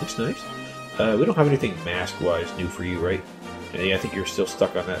nice. Looks nice. We don't have anything mask-wise new for you, right? Yeah, I think you're still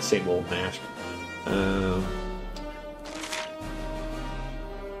stuck on that same old mask.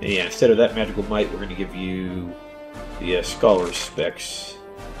 Yeah, instead of that Magical Might, we're going to give you the Scholar's Specs.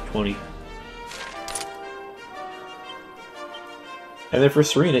 20. And then for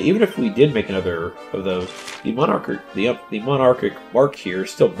Serena, even if we did make another of those, the Monarchic Mark here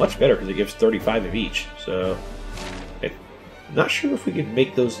is still much better because it gives 35 of each. So, I'm not sure if we can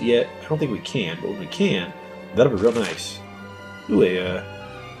make those yet. I don't think we can, but when we can, that'll be real nice. Ooh, a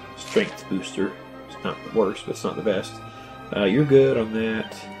Strength booster. It's not the worst, but it's not the best. You're good on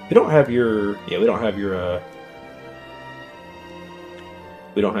that. We don't have your... Yeah, we don't have your...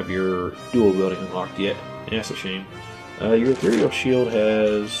 we don't have your dual wielding unlocked yet. Yeah, that's a shame. Your Ethereal Shield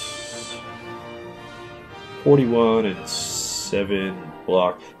has 41 and 7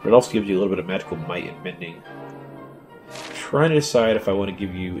 block, but it also gives you a little bit of Magical Might and Mending. I'm trying to decide if I want to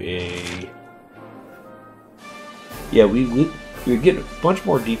give you a... Yeah, we would get a bunch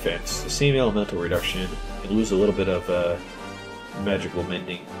more defense, the same elemental reduction, and lose a little bit of Magical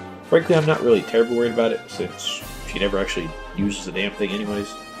Mending. Frankly, I'm not really terribly worried about it, since she never actually uses the damn thing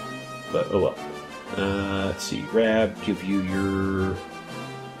anyways. But, oh well. Let's see, Rab, give you your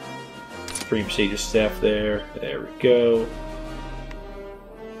Supreme Sage's Staff there. There we go.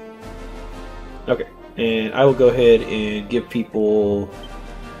 Okay, and I will go ahead and give people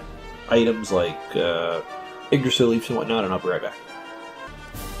items like Yggdrasil leaves and whatnot, and I'll be right back.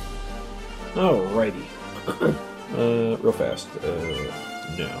 Alrighty. Real fast.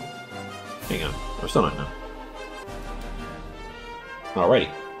 No. Hang on. We're still not no. Alrighty.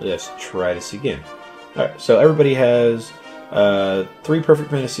 Let's try this again. Alright, so everybody has 3 Perfect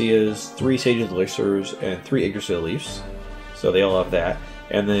Panaceas, 3 Sage's Elixirs, and 3 Yggdrasil Leaves. So they all have that.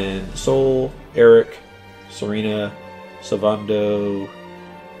 And then Sol, Eric, Serena, Savando,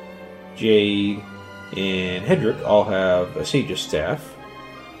 Jade, and Hendrik all have a Sage's Staff.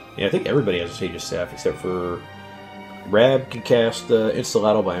 Yeah, I think everybody has a Sage's Staff except for Rab can cast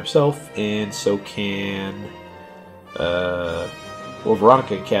Installato by himself, and so can... well,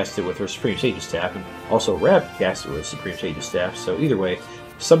 Veronica cast it with her Supreme Sage's Staff, and also Rab cast it with Supreme Sage's Staff, so either way,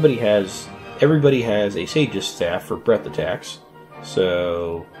 somebody has everybody has a Sage's Staff for breath attacks.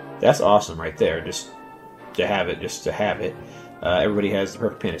 So that's awesome right there, just to have it. Everybody has the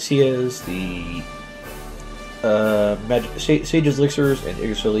perfect panaceas, the Sage's Elixirs, and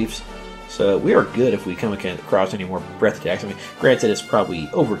Ignis Reliefs. So we are good if we come across any more breath attacks. I mean, granted, it's probably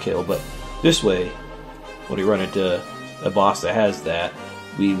overkill, but this way, when we run into a boss that has that,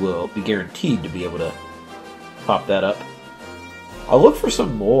 we will be guaranteed to be able to pop that up. I'll look for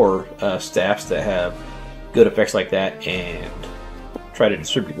some more staffs that have good effects like that and try to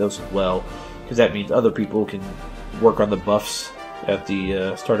distribute those as well, because that means other people can work on the buffs at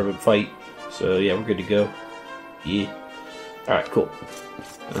the start of a fight. So yeah, we're good to go. Yeah. Alright, cool.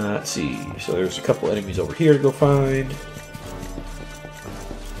 Let's see. So there's a couple enemies over here to go find.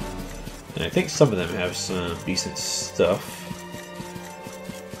 And I think some of them have some decent stuff.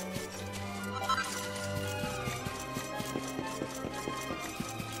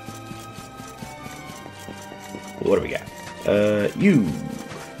 What do we got? You.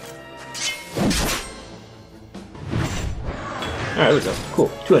 Alright, there we go.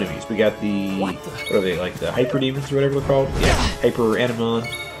 Cool. 2 enemies. We got the... What are they, like the Hyper Demons or whatever they're called? Yeah, Hyper Animon.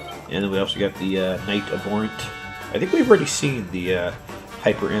 And then we also got the Knight Abhorrent. I think we've already seen the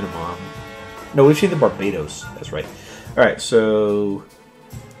Hyper Animon. No, we've seen the Barbados. That's right. Alright, so...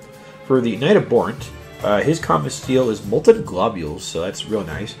 For the Knight Abhorrent, his common steel is Molten Globules, so that's real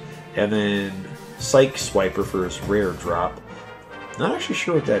nice. And then Psych Swiper for his rare drop. Not actually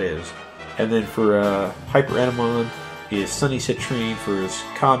sure what that is. And then for Hyper Animon is Sunny Citrine for his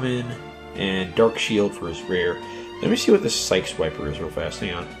common, and Dark Shield for his rare. Let me see what this Psych Swiper is real fast.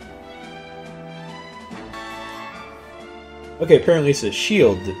 Hang on. Okay, apparently it's a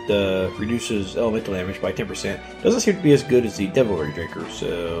shield that reduces elemental damage by 10%. Doesn't seem to be as good as the Devilry Drinker,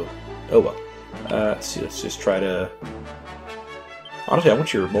 so... Oh well. Let's see, let's just try to... Honestly, I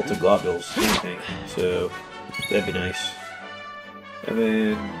want your Molten Globules, anything, so that'd be nice. And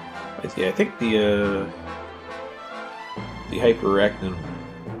then... Yeah, I think the Hyperactin...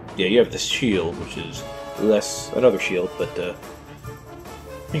 Yeah, you have this shield, which is less... Another shield, but,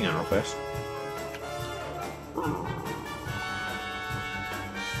 hang on real fast.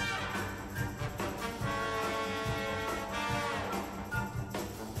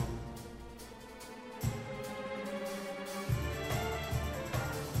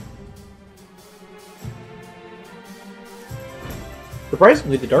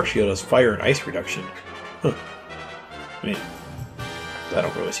 Surprisingly, the Dark Shield has fire and ice reduction. Huh. I mean, I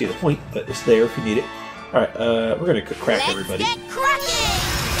don't really see the point, but it's there if you need it. Alright, we're gonna crack everybody.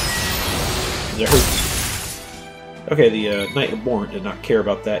 That hurts. Okay, the Knight Abhorrent did not care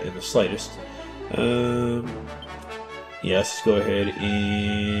about that in the slightest. Yes, let's go ahead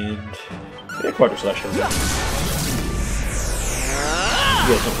and... Yeah, Quadra Slash. You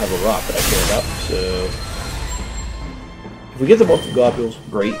guys don't have a rock that I care about, so... If we get the Molten Globules,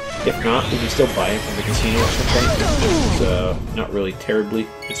 great. If not, we can still buy them from the casino or something. So, not really terribly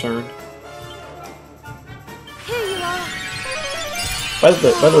concerned. Here you are. By the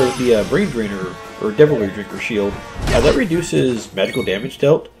way, the Brain Drainer, or Devilry Drinker shield, that reduces magical damage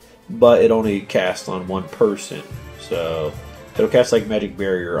dealt, but it only casts on one person. So, it'll cast like Magic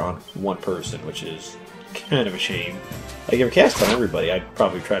Barrier on one person, which is kind of a shame. Like, if it casts on everybody, I'd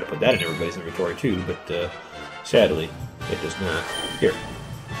probably try to put that in everybody's inventory too, but sadly, it does not.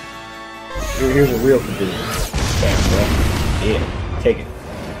 Here's a real convenient. Yeah, take it.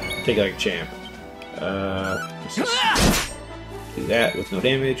 Take it like a champ. Let's just do that with no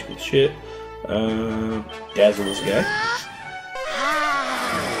damage. Good shit. Dazzle this guy.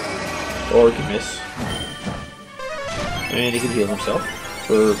 Or he can miss. And he can heal himself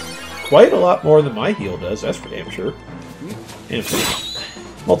for quite a lot more than my heal does, that's for damn sure. And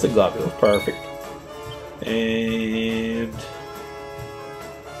Molten Globules, perfect. And...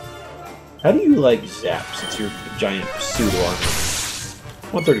 How do you, like, zap since you're a giant pseudo armor?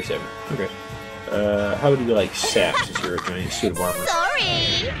 137, okay. How do you, like, sap since you're a giant pseudo armor?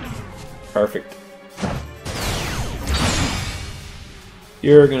 Sorry! Perfect.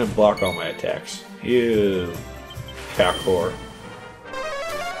 You're gonna block all my attacks. You... cockwhore.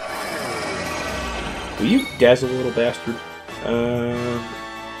 Will you dazzle, little bastard?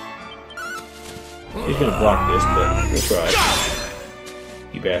 He's gonna block this, but we'll try.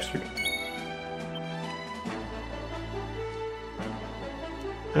 You bastard.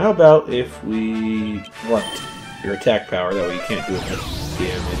 How about if we blunt your attack power, that way you can't do enough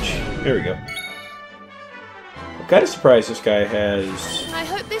damage. There we go. I'm kind of surprised this guy has... I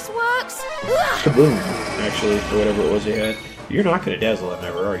hope this works. Kaboom, actually, or whatever it was he had. You're not gonna dazzle him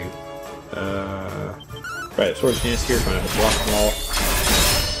ever, are you? Right, Sword's Dance here, trying to block them all.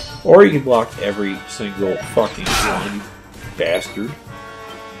 Or you can block every single fucking one, you bastard.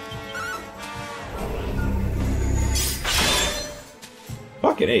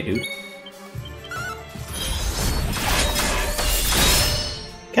 Fucking A, dude.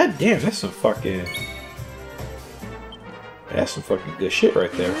 God damn, that's some fucking good shit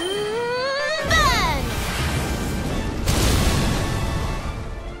right there.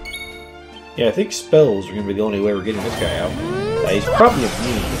 Yeah, I think spells are gonna be the only way we're getting this guy out. He's probably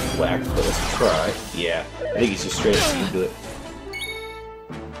immune to whack, but let's try. Yeah, I think he's just straight up immune to it.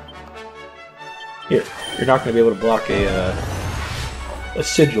 Here, you're not gonna be able to block a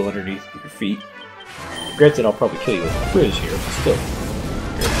sigil underneath your feet. Granted, I'll probably kill you with a frizz here, but still.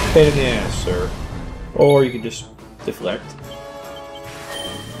 You're a pain in the ass, sir. Or you can just deflect.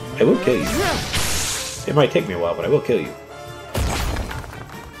 I will kill you. It might take me a while, but I will kill you.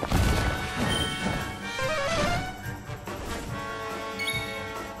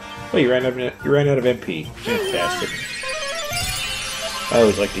 Oh, you ran out of MP. Fantastic. I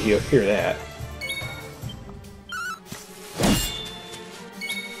always like to hear that.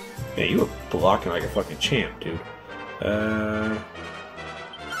 Man, you were blocking like a fucking champ, dude.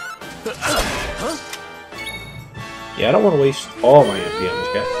 Yeah, I don't want to waste all my MP on this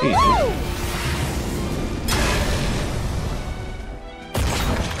guy. Jeez, dude.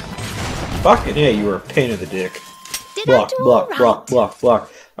 Fucking yeah, you were a pain in the dick. Block, block, block, block, block.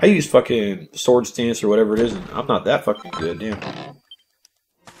 I use fucking sword stance or whatever it is, and I'm not that fucking good, damn.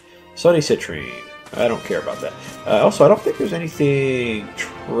 Sunny Citrine. I don't care about that. Also, I don't think there's anything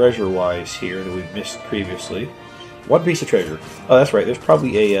treasure-wise here that we've missed previously. One piece of treasure. Oh, that's right. There's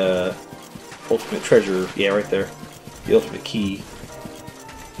probably a ultimate treasure. Yeah, right there. The ultimate key.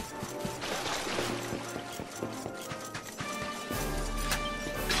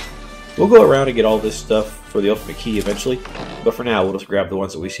 We'll go around and get all this stuff for the ultimate key eventually. But for now, we'll just grab the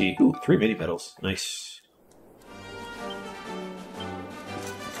ones that we see. Ooh, 3 mini medals. Nice.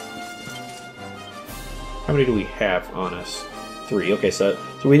 How many do we have on us? 3. Okay, so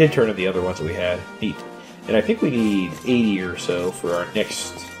we did turn in the other ones that we had. Neat. And I think we need 80 or so for our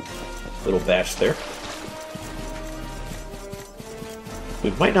next little batch there.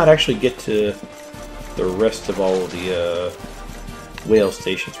 We might not actually get to the rest of all of the whale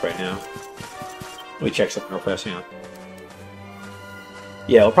stations right now. Let me check something real fast, hang on.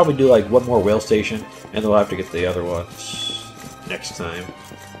 Yeah, we'll probably do like one more whale station, and then we'll have to get the other ones next time.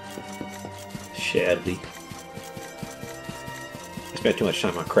 Sadly. I spent too much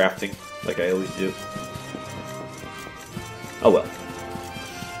time on crafting, like I always do. Oh well.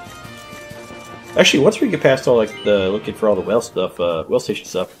 Actually, once we get past all like the looking for all the whale stuff, whale station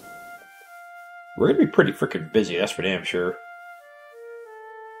stuff, we're gonna be pretty freaking busy. That's for damn sure.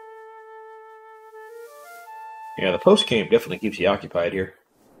 Yeah, the post game definitely keeps you occupied here.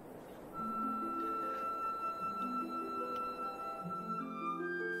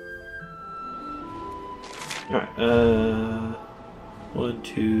 Alright, 1,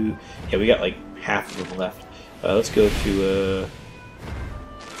 2... Yeah, we got like half of them left. Let's go to,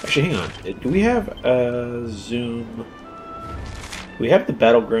 Actually, hang on. Do we have, Zoom? We have the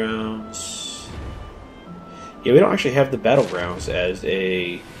Battlegrounds. Yeah, we don't actually have the Battlegrounds as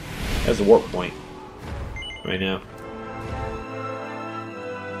a warp point right now.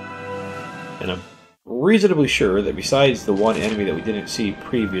 And I'm reasonably sure that besides the one enemy that we didn't see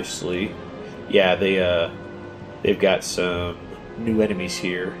previously, yeah, they've got some new enemies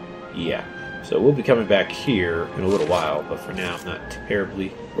here. Yeah. So we'll be coming back here in a little while, but for now I'm not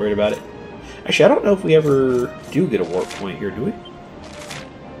terribly worried about it. Actually, I don't know if we ever do get a warp point here, do we?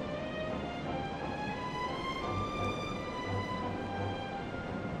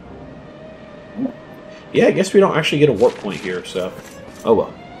 Yeah, I guess we don't actually get a warp point here, so... Oh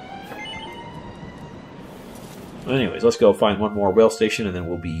well. Anyways, let's go find one more whale station, and then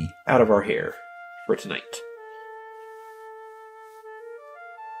we'll be out of our hair for tonight.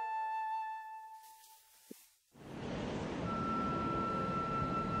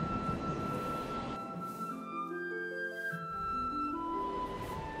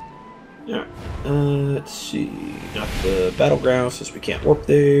 Alright, let's see. Not the battleground, since we can't warp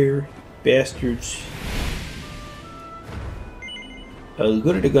there. Bastards.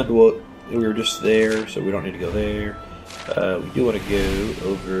 Go to the Gundwalt. We were just there, so we don't need to go there. We do want to go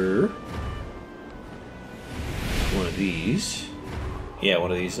over one of these. Yeah,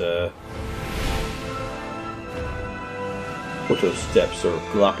 one of these, Photo Steps, or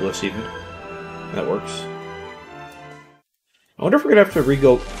Galapagos even. That works. I wonder if we're going to have to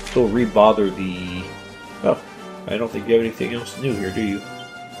go re-bother the... Oh, I don't think you have anything else new here, do you?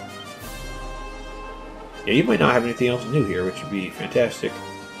 Yeah, you might not have anything else new here, which would be fantastic.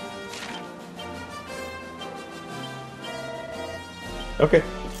 Okay,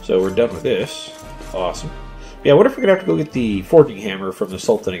 so we're done with this. Awesome. Yeah, what if we're gonna have to go get the forging hammer from the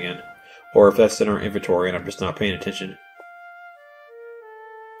Sultan again? Or if that's in our inventory and I'm just not paying attention.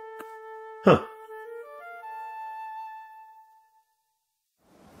 Huh.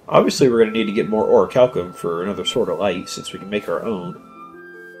 Obviously we're gonna need to get more orichalcum for another Sword of Light, since we can make our own.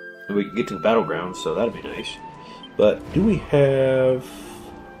 And we can get to the battleground, so that'd be nice. But do we have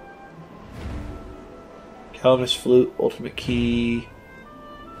Calasmos flute, ultimate key?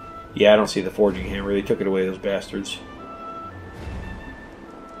 Yeah, I don't see the forging hammer. They took it away, those bastards.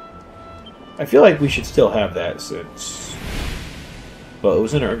 I feel like we should still have that since... well, it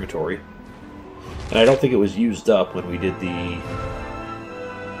was in our inventory. And I don't think it was used up when we did the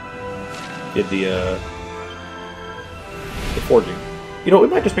forging. You know, we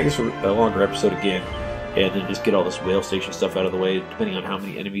might just make this a longer episode again, and then just get all this whale station stuff out of the way, depending on how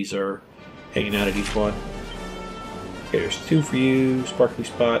many enemies are hanging out at each one. Okay, there's 2 for you, sparkly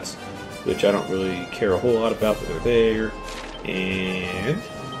spots, which I don't really care a whole lot about, but they're there. And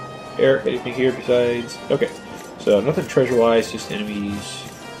Eric, anything here besides? Okay, so nothing treasure-wise, just enemies.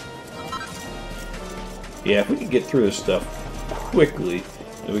 Yeah, if we can get through this stuff quickly,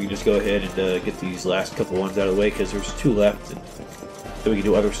 then we can just go ahead and get these last couple ones out of the way, because there's 2 left, and then we can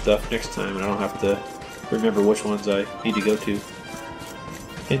do other stuff next time, and I don't have to remember which ones I need to go to.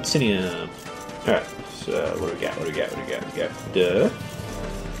 Insinium. Alright, so what do we got? We got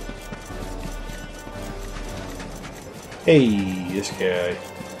hey, this guy.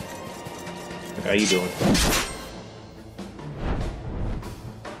 How you doing?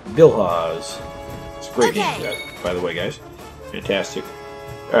 Bilhaz. It's a great name, by the way, guys. Fantastic.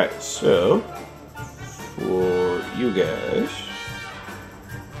 Alright, so for you guys,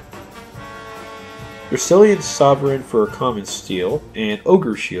 Brazilian Sovereign for a common steel, and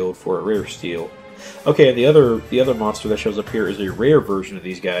Ogre Shield for a rare steel. Okay, and the other monster that shows up here is a rare version of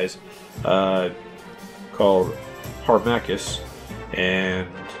these guys, called Harmachis, and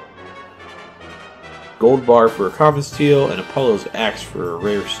Gold Bar for a common steel, and Apollo's Axe for a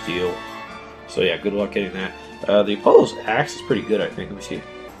rare steel. So yeah, good luck getting that. The Apollo's Axe is pretty good, I think. Let me see.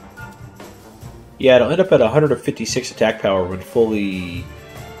 Yeah, it'll end up at 156 attack power when fully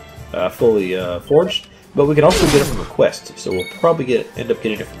forged, but we can also get it from a quest, so we'll probably end up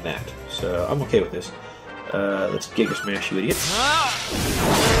getting it from that. So I'm okay with this. Let's Giga Smash, you idiot.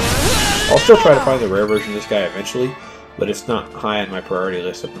 I'll still try to find the rare version of this guy eventually, but it's not high on my priority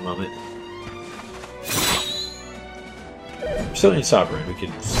list at the moment. Brazilian Sovereign, we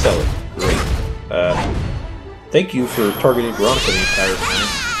can sell it. Great. Thank you for targeting Veronica the entire time,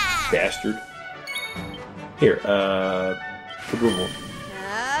 bastard. Here, Kaboom.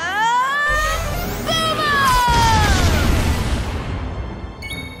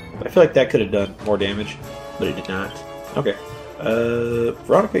 I feel like that could have done more damage, but it did not. Okay.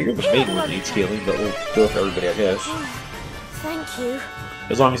 Veronica, you're the main one that needs healing, but we'll do it for everybody, I guess. Thank you.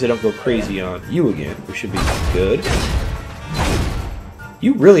 As long as they don't go crazy on you again, we should be good.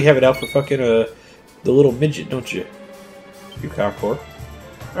 You really have it out for fucking the little midget, don't you? You cockcore.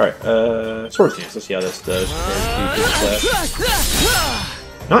 Alright, Sword Stance, let's see how this does.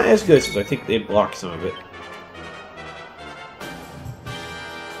 Not as good, since I think they block some of it.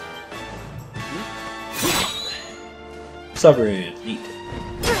 Sovereign, neat.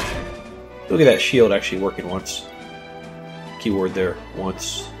 Look at that shield actually working once. Keyword there,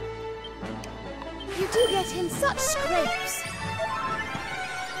 once. You do get in such scrapes.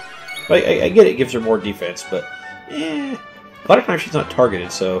 I get it gives her more defense, but a lot of times she's not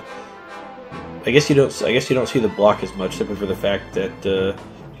targeted, so I guess you don't see the block as much simply for the fact that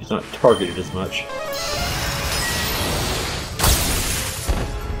she's not targeted as much.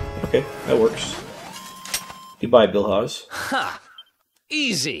 Okay, that works. Goodbye, Bilhaz. Ha!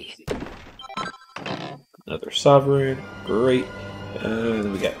 Easy. Another Sovereign, great. And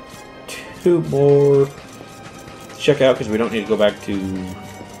then we got 2 more to check out because we don't need to go back to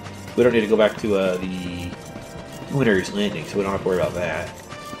the Luminary's Landing, so we don't have to worry about that.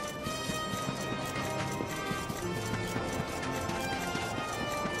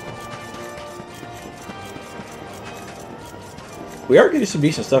 We are getting some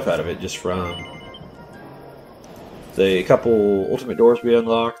decent stuff out of it just from the couple ultimate doors we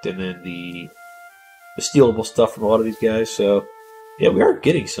unlocked, and then the stealable stuff from a lot of these guys. So yeah, we are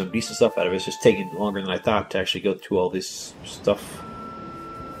getting some decent stuff out of it. It's just taking longer than I thought to actually go through all this stuff.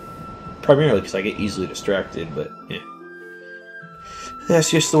 Primarily because I get easily distracted, but yeah. That's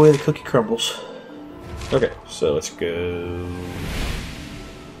just the way the cookie crumbles. Okay, so let's go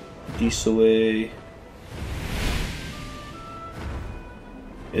this way.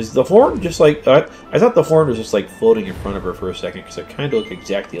 Is the horn just like... I thought the horn was just like floating in front of her for a second, because it kind of looked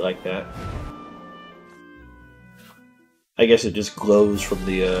exactly like that. I guess it just glows from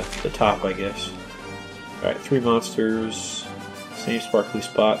the top, I guess. Alright, 3 monsters, same sparkly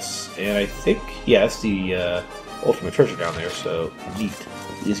spots, and I think, yeah, that's the ultimate treasure down there, so neat.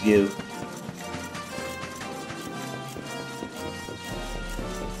 Let's go.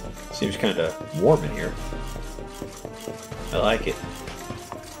 Seems kind of warm in here. I like it.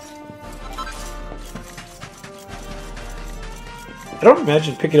 I don't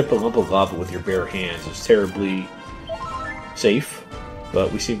imagine picking up a lump of lava with your bare hands is terribly safe,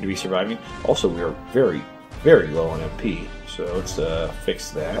 but we seem to be surviving. Also, we are very, very low on MP, so let's fix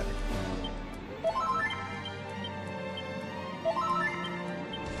that.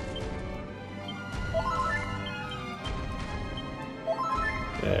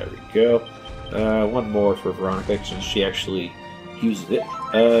 There we go. One more for Veronica, since she actually uses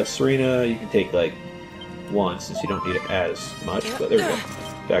it. Serena, you can take like one, since you don't need it as much, but there we go.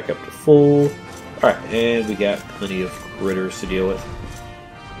 Back up to full. Alright, and we got plenty of critters to deal with.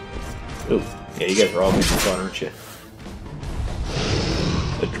 Ooh, yeah, you guys are all making fun, aren't you?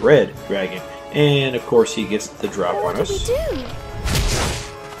 The Dread Dragon. And, of course, he gets the drop on us.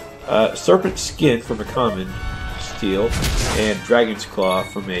 Serpent Skin from a common steel, and Dragon's Claw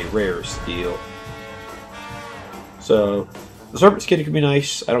from a rare steel. So, the Serpent Skin can be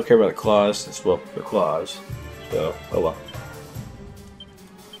nice. I don't care about the claws, since, well, they're claws. So, oh well.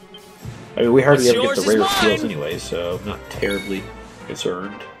 I mean, we hardly ever get the rare steels anyway, so I'm not terribly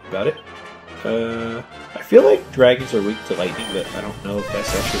concerned about it. I feel like dragons are weak to lightning, but I don't know if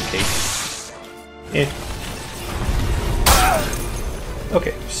that's actually the case.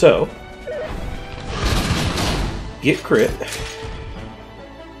 Okay, so get crit.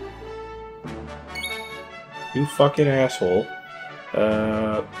 You fucking asshole.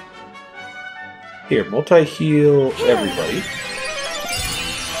 Here, multi-heal everybody.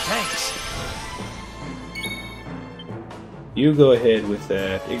 Thanks. You go ahead with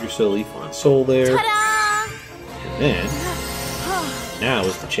that Yggdrasil Leaf on Soul there. And then, now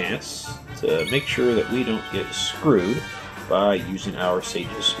is the chance to make sure that we don't get screwed by using our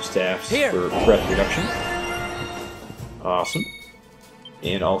Sage's Staffs for breath reduction. Awesome.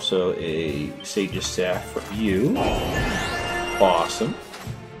 And also a Sage's Staff from you. Awesome.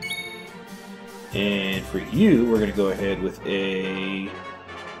 And for you, we're going to go ahead with a...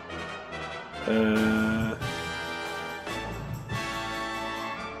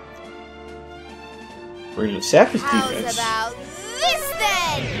 we're going to sap his defense. About this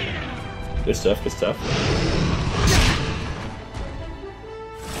then? Good stuff, good stuff.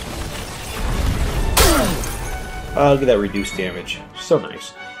 Look at that reduced damage. So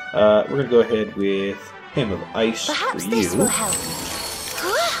nice. We're going to go ahead with Hymn of Ice Perhaps for this you. will help.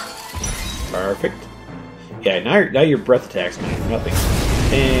 Perfect. Yeah, now your breath attacks mean nothing.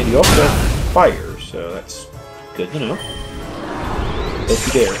 And you also have fire, so that's good to know. Don't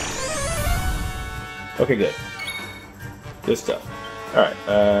you dare. Okay, good. Good stuff. Alright,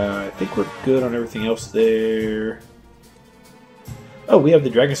 I think we're good on everything else there. Oh, we have the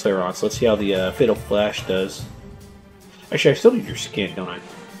Dragon Slayer on, so let's see how the Fatal Flash does. Actually, I still need your skin, don't I?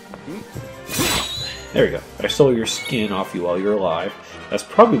 There we go. I stole your skin off you while you're alive. That's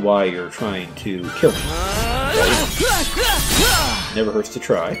probably why you're trying to kill me. Never hurts to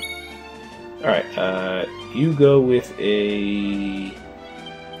try. Alright, you go with a...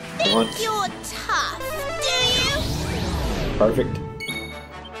 blunt. You're tough, do you? Perfect.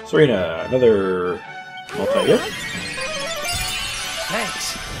 Serena, another multi-hit.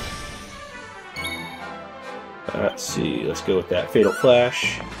 Thanks. Let's see, let's go with that Fatal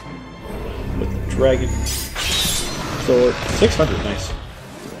Flash. With the Dragon Sword. 600, nice.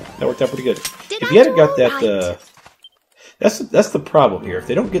 That worked out pretty good. If you hadn't got that, that's the problem here. If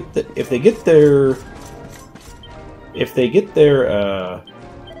they don't get the, if they get their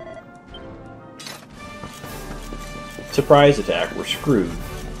surprise attack, we're screwed.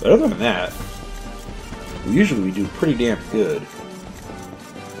 But other than that, usually we do pretty damn good.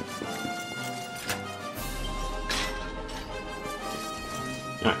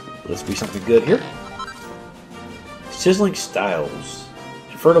 Alright, let's be something good here. Sizzling Styles.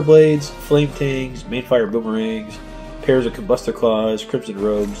 Inferno Blades, Flame Tangs, Mainfire Boomerangs, pairs of Combustor Claws, Crimson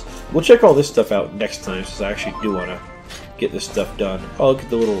Robes. We'll check all this stuff out next time, since I actually do want to get this stuff done. Oh, look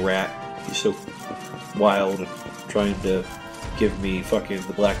at the little rat. He's so wild and trying to give me fucking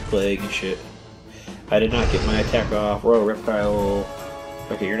the Black Plague and shit. I did not get my attack off. Royal Reptile.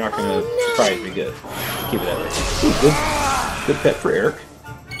 Okay, you're not gonna surprise me. Good. Keep it that way. Ooh, good pet for Eric.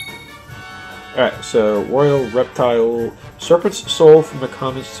 Alright, so Royal Reptile, Serpent's Soul from a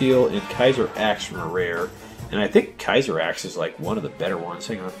common seal, and Kaiser Axe from a rare. And I think Kaiser Axe is like one of the better ones.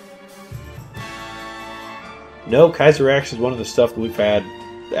 Hang on. No, Kaiser Axe is one of the stuff that we've had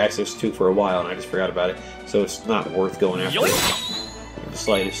access to for a while, and I just forgot about it. So it's not worth going after it in the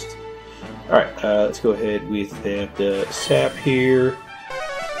slightest. Alright, let's go ahead with that sap here.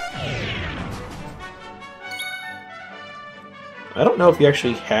 I don't know if you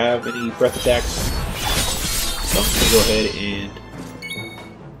actually have any breath attacks, so I'm going to go ahead and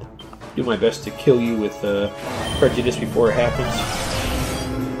do my best to kill you with prejudice before it happens.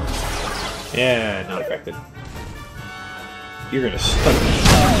 Yeah, not affected. You're going to stun me.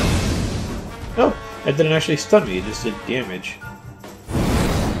 Oh, that didn't actually stun me, it just did damage.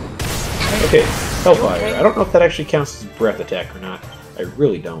 Okay, Hellfire. I don't know if that actually counts as a breath attack or not. I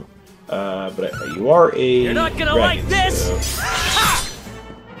really don't. But you are a You're not gonna dragon, like this! So...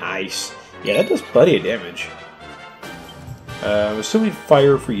 Nice. Yeah, that does plenty of damage. I'm assuming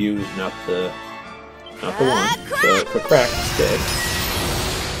fire for you is not the one. So for crack instead.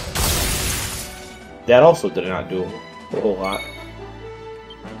 That also did not do a whole lot.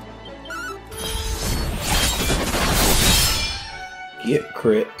 Get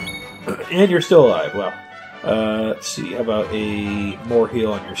crit. And you're still alive. Wow. Let's see. How about a more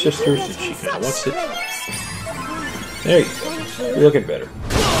heal on your sister since she kind of wants it. There you go. You're looking better.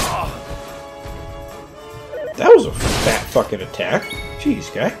 That was a fat fucking attack.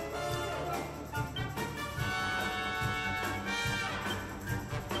 Jeez, guy.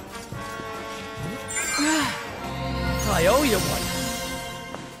 I owe you one.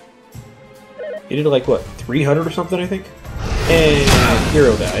 He did like, what, 300 or something, I think? And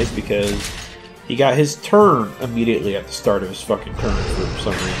Hero dies because he got his turn immediately at the start of his fucking turn for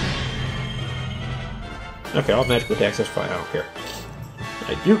some reason. Okay, all magical attacks, that's fine, I don't care.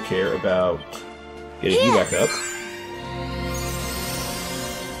 I do care about getting you back up.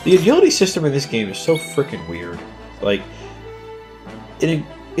 The agility system in this game is so freaking weird. Like, it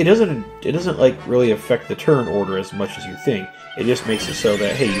doesn't like really affect the turn order as much as you think. It just makes it so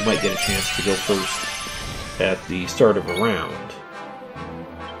that, hey, you might get a chance to go first at the start of a round.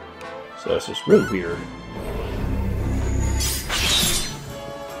 So it's just really weird.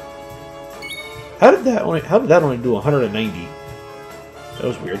 How did that only do 190? That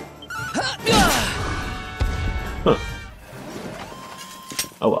was weird. Huh.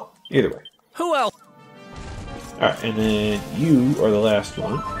 Oh well. Either way. Who else? Alright, and then you are the last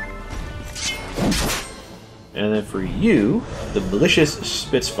one. And then for you, the Malicious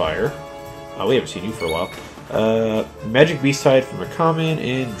Spitfire. Oh, we haven't seen you for a while. Magic Beast-Hide from a common,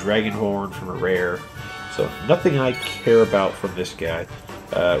 and Dragonhorn from a rare. So nothing I care about from this guy.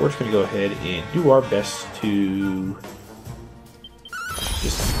 We're just going to go ahead and do our best to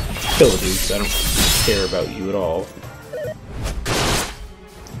just kill the dude, because I don't care about you at all.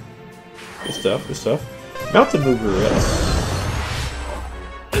 Good stuff, good stuff. Mountain Mover, that's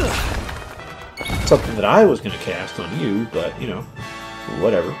something that I was going to cast on you, but, you know,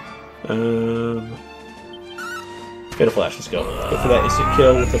 whatever. Fatal Flash, let's go. Go for that instant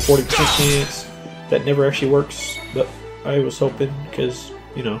kill with a 40% chance. That never actually works, but I was hoping, because,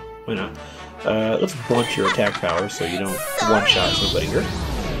 you know, why not? Let's blunt your attack power so you don't one-shot somebody here.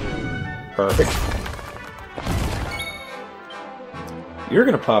 Perfect. You're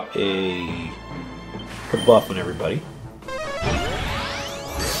going to pop a buff on everybody.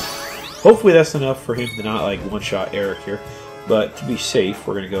 Hopefully that's enough for him to not, like, one-shot Eric here. But to be safe,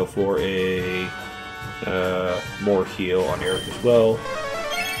 we're going to go for a more heal on Eric as well.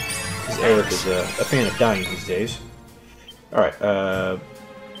 Because Eric is a fan of dying these days. Alright,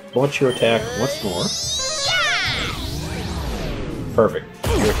 launch your attack once more. Perfect.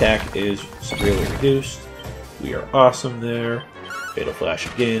 Your attack is severely reduced. We are awesome there. Fatal Flash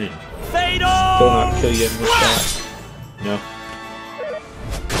again, and still not kill you in one shot. No.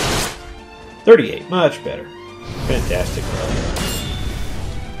 38, much better. Fantastic.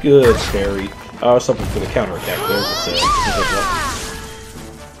 Good parry. I was hoping for the counterattack there, but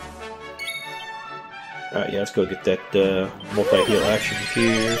alright, yeah, let's go get that multi-heal action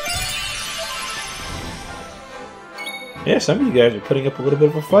here. Yeah, some of you guys are putting up a little bit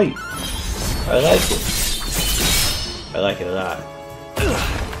of a fight. I like it. I like it a lot.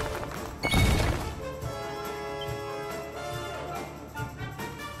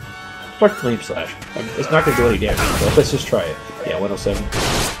 Spark Flame Slash. It's not going to do any damage, but let's just try it. Yeah, 107.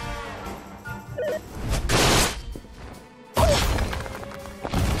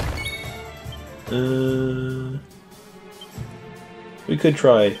 We could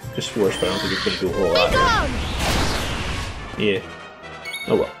try this force, but I don't think it's going to do a whole lot. Yeah.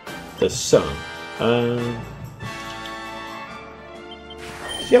 Oh well. to some.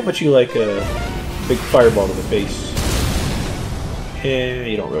 See how much you like a big fireball to the face. Eh,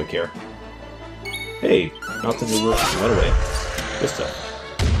 you don't really care. Hey, nothing to work right away. Good stuff.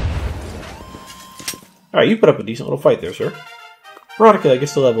 Alright, you put up a decent little fight there, sir. Veronica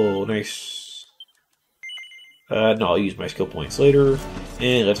gets the level. Nice. No, I'll use my skill points later.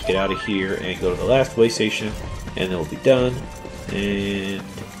 And let's get out of here and go to the last way station. And then we'll be done. And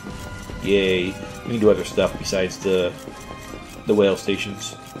yay. We can do other stuff besides the whale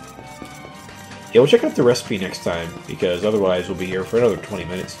stations. Yeah, we'll check out the recipe next time, because otherwise we'll be here for another 20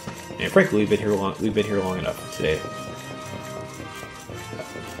 minutes. And frankly, we've been here long enough today.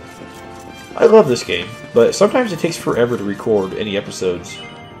 I love this game, but sometimes it takes forever to record any episodes,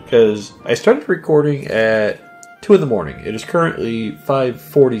 because I started recording at 2 in the morning. It is currently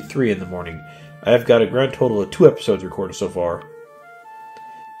 5:43 in the morning. I've got a grand total of 2 episodes recorded so far.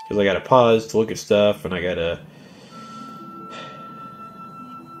 Because I gotta pause to look at stuff, and I gotta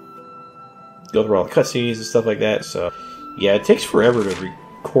go through all the cutscenes and stuff like that. So, yeah, it takes forever to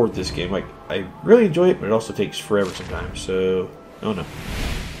record this game. Like, I really enjoy it, but it also takes forever sometimes. So, I don't know.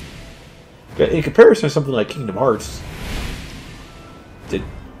 In comparison to something like Kingdom Hearts,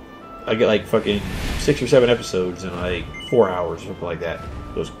 I get like fucking 6 or 7 episodes in like 4 hours or something like that.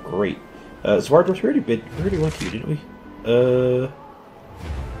 It was great. Zwardorf, we already went to you, didn't we?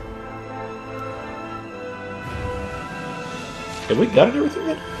 Have we gotten everything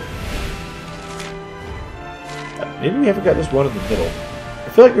yet? Maybe we haven't got this one in the middle. I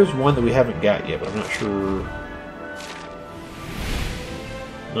feel like there's one that we haven't got yet, but I'm not sure.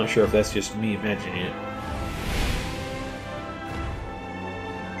 I'm not sure if that's just me imagining it.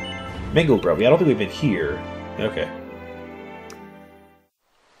 Mango Grove. Yeah, I don't think we've been here. Okay.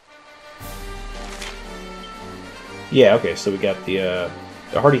 Yeah, okay, so we got the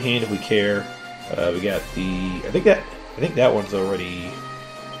Hardy Hand if we care. We got the I think that one's already.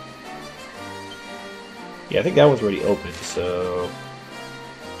 Yeah, I think that one's already open, so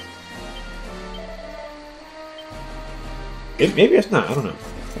maybe it's not. I don't know.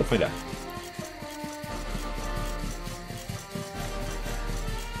 We'll find out.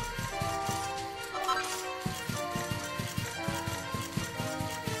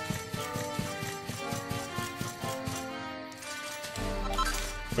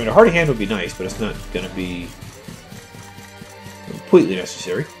 I mean, a Hardy Hand would be nice, but it's not going to be completely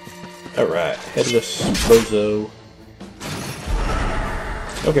necessary. Alright, Headless Bozo.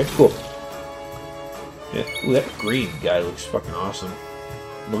 Okay, cool. Yeah, ooh, that green guy looks fucking awesome.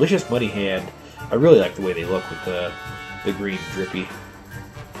 Malicious Muddy Hand. I really like the way they look with the green drippy.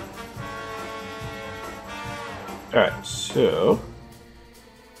 Alright, so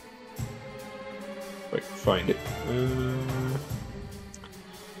if I can find it.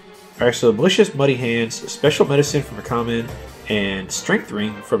 Alright, so Malicious Muddy Hands, Special Medicine from a common, and Strength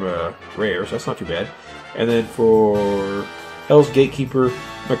Ring from a rare, so that's not too bad. And then for Hell's Gatekeeper,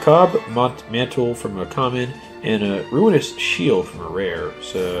 Macabre Mantle from a common, and a Ruinous Shield from a rare.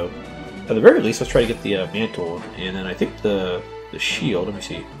 So, at the very least, let's try to get the Mantle, and then I think the Shield, let me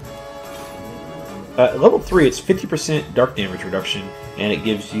see. Level 3, it's 50% dark damage reduction, and it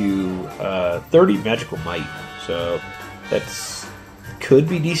gives you 30 magical might. So, that's could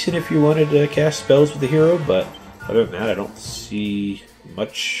be decent if you wanted to cast spells with the hero, but other than that, I don't see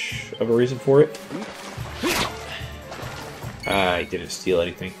much of a reason for it. I didn't steal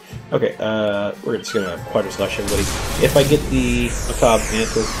anything. Okay, we're just gonna Quadra Slash everybody. If I get the Macabre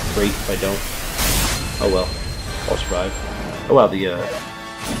Mantle, great. If I don't, oh well, I'll survive. Oh wow, the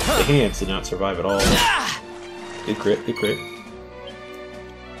hands did not survive at all. Good crit, good crit.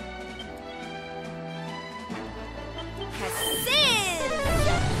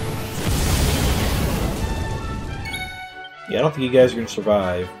 Yeah, I don't think you guys are going to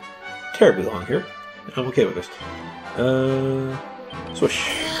survive terribly long here. I'm okay with this.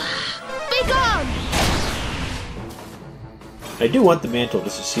 Swoosh. Be gone! I do want the mantle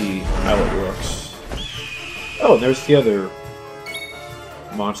just to see how it looks. Oh, and there's the other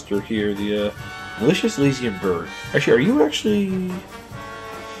monster here, the Malicious Elysian Bird. Actually, are you actually...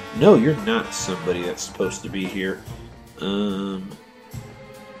 No, you're not somebody that's supposed to be here. And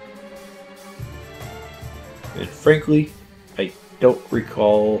frankly, I don't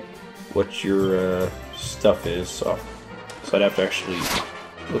recall what your stuff is, so I'd have to actually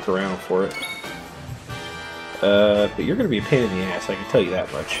look around for it. But you're going to be a pain in the ass, I can tell you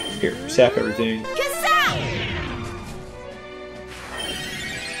that much. Here, sap everything.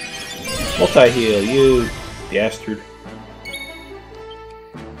 Multi-heal, you bastard.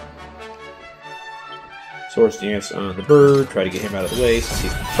 Swords Dance on the bird. Try to get him out of the way since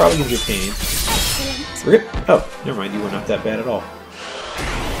he's probably going to be a pain. We're good. Oh, never mind. You were not that bad at all.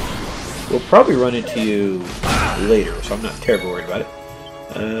 We'll probably run into you later, so I'm not terribly worried about it.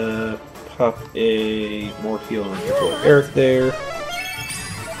 Pop a more heal on your boy Eric there.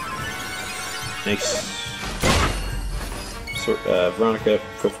 Nice. So, Veronica,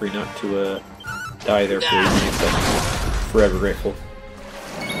 feel free not to die there, please. I'm forever grateful.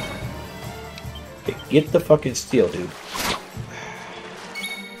 Okay, get the fucking steel, dude.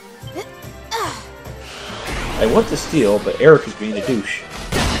 I want the steel, but Eric is being a douche.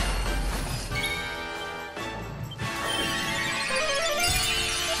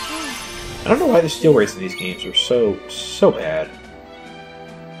 I don't know why the steel rates in these games are so bad.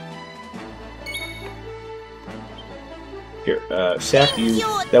 Here, sack you.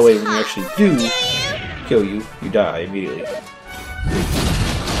 That way when we actually do kill you, you die immediately.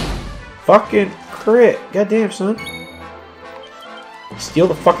 Fucking crit! Goddamn, son. Steal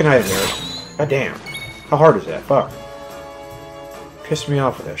the fucking item, Eric. Goddamn. How hard is that? Fuck. Pissed me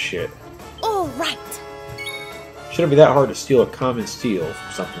off with that shit. Alright. Shouldn't be that hard to steal a common steel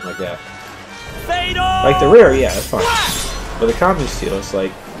from something like that. Like the rare, yeah, that's fine. But the common steel, it's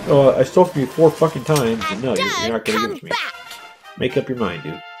like, oh, I stole from you 4 fucking times, and no, you're not gonna give it to me. Make up your mind,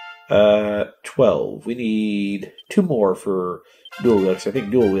 dude. 12. We need 2 more for dual wield, because I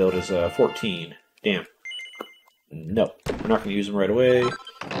think dual wield is 14. Damn. No, we're not gonna use them right away.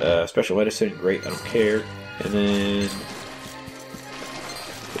 Special medicine, great, I don't care. And then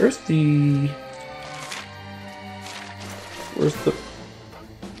where's the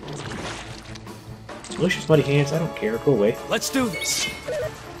Malicious Muddy Hands? I don't care. Go away. Let's do this.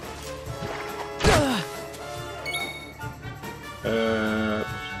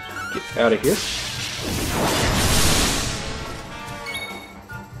 Get out of here.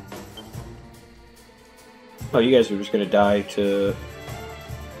 Oh, you guys are just gonna die to,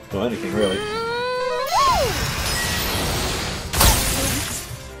 well, anything really.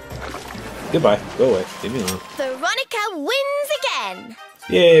 Goodbye. Go away. Leave me alone. Veronica wins again.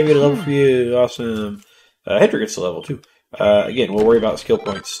 Yay, we got a level for you. Awesome. Hendrik gets a level too. Again, we'll worry about skill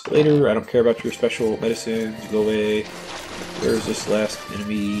points later. I don't care about your special medicines. Go away. Where's this last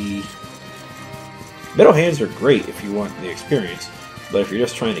enemy? Metal Hands are great if you want the experience, but if you're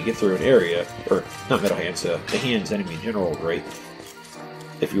just trying to get through an area, or not Metal Hands, the Hands enemy in general are great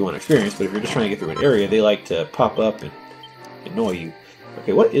if you want experience, but if you're just trying to get through an area, they like to pop up and annoy you.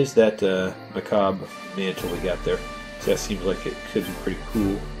 Okay, what is that macabre mantle we got there? So that seems like it could be pretty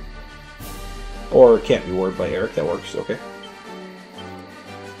cool. Or it can't be warded by Eric, that works, okay.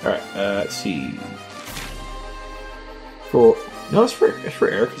 Alright, let's see. Cool. No, it's for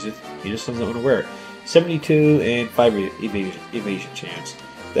Eric, because he just doesn't want to wear it. 72 and 5 evasion chance.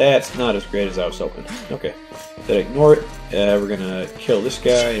 That's not as great as I was hoping. Okay. Then ignore it. We're gonna kill this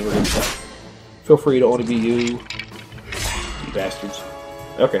guy, and we're gonna feel free to only be you. You bastards.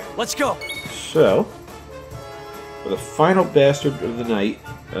 Okay. Let's go. So, for the final bastard of the night,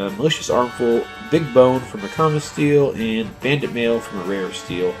 Malicious Armful, Big Bone from a common steel, and Bandit Mail from a rare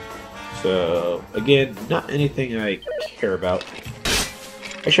steel. So, again, not anything I care about.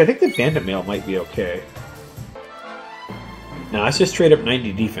 Actually, I think the Bandit Mail might be okay. Now, it's just straight up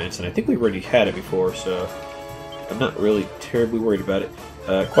 90 defense, and I think we've already had it before, so I'm not really terribly worried about it.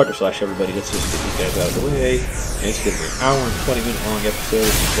 Quadra Slash, everybody, let's just get these guys out of the way. And it's going to be an hour and 20-minute long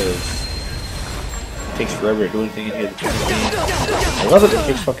episode because it takes forever to do anything in here. I love it, but it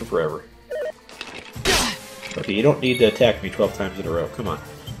takes fucking forever. Okay, you don't need to attack me 12 times in a row. Come on.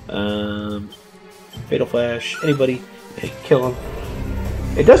 Fatal Flash, anybody, kill him.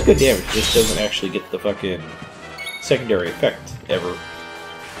 It does good damage, it just doesn't actually get the fucking secondary effect ever.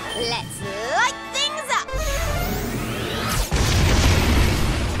 Let's light things up.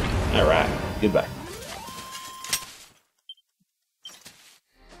 Alright, goodbye.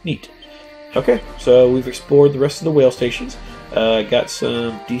 Neat. Okay, so we've explored the rest of the whale stations. Got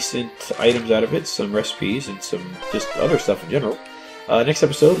some decent items out of it, some recipes, and some just other stuff in general. Next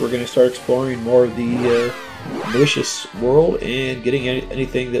episode, we're going to start exploring more of the malicious world and getting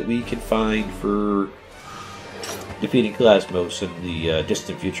anything that we can find for defeating Calasmos in the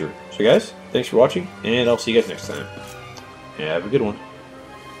distant future. So guys, thanks for watching, and I'll see you guys next time. Have a good one.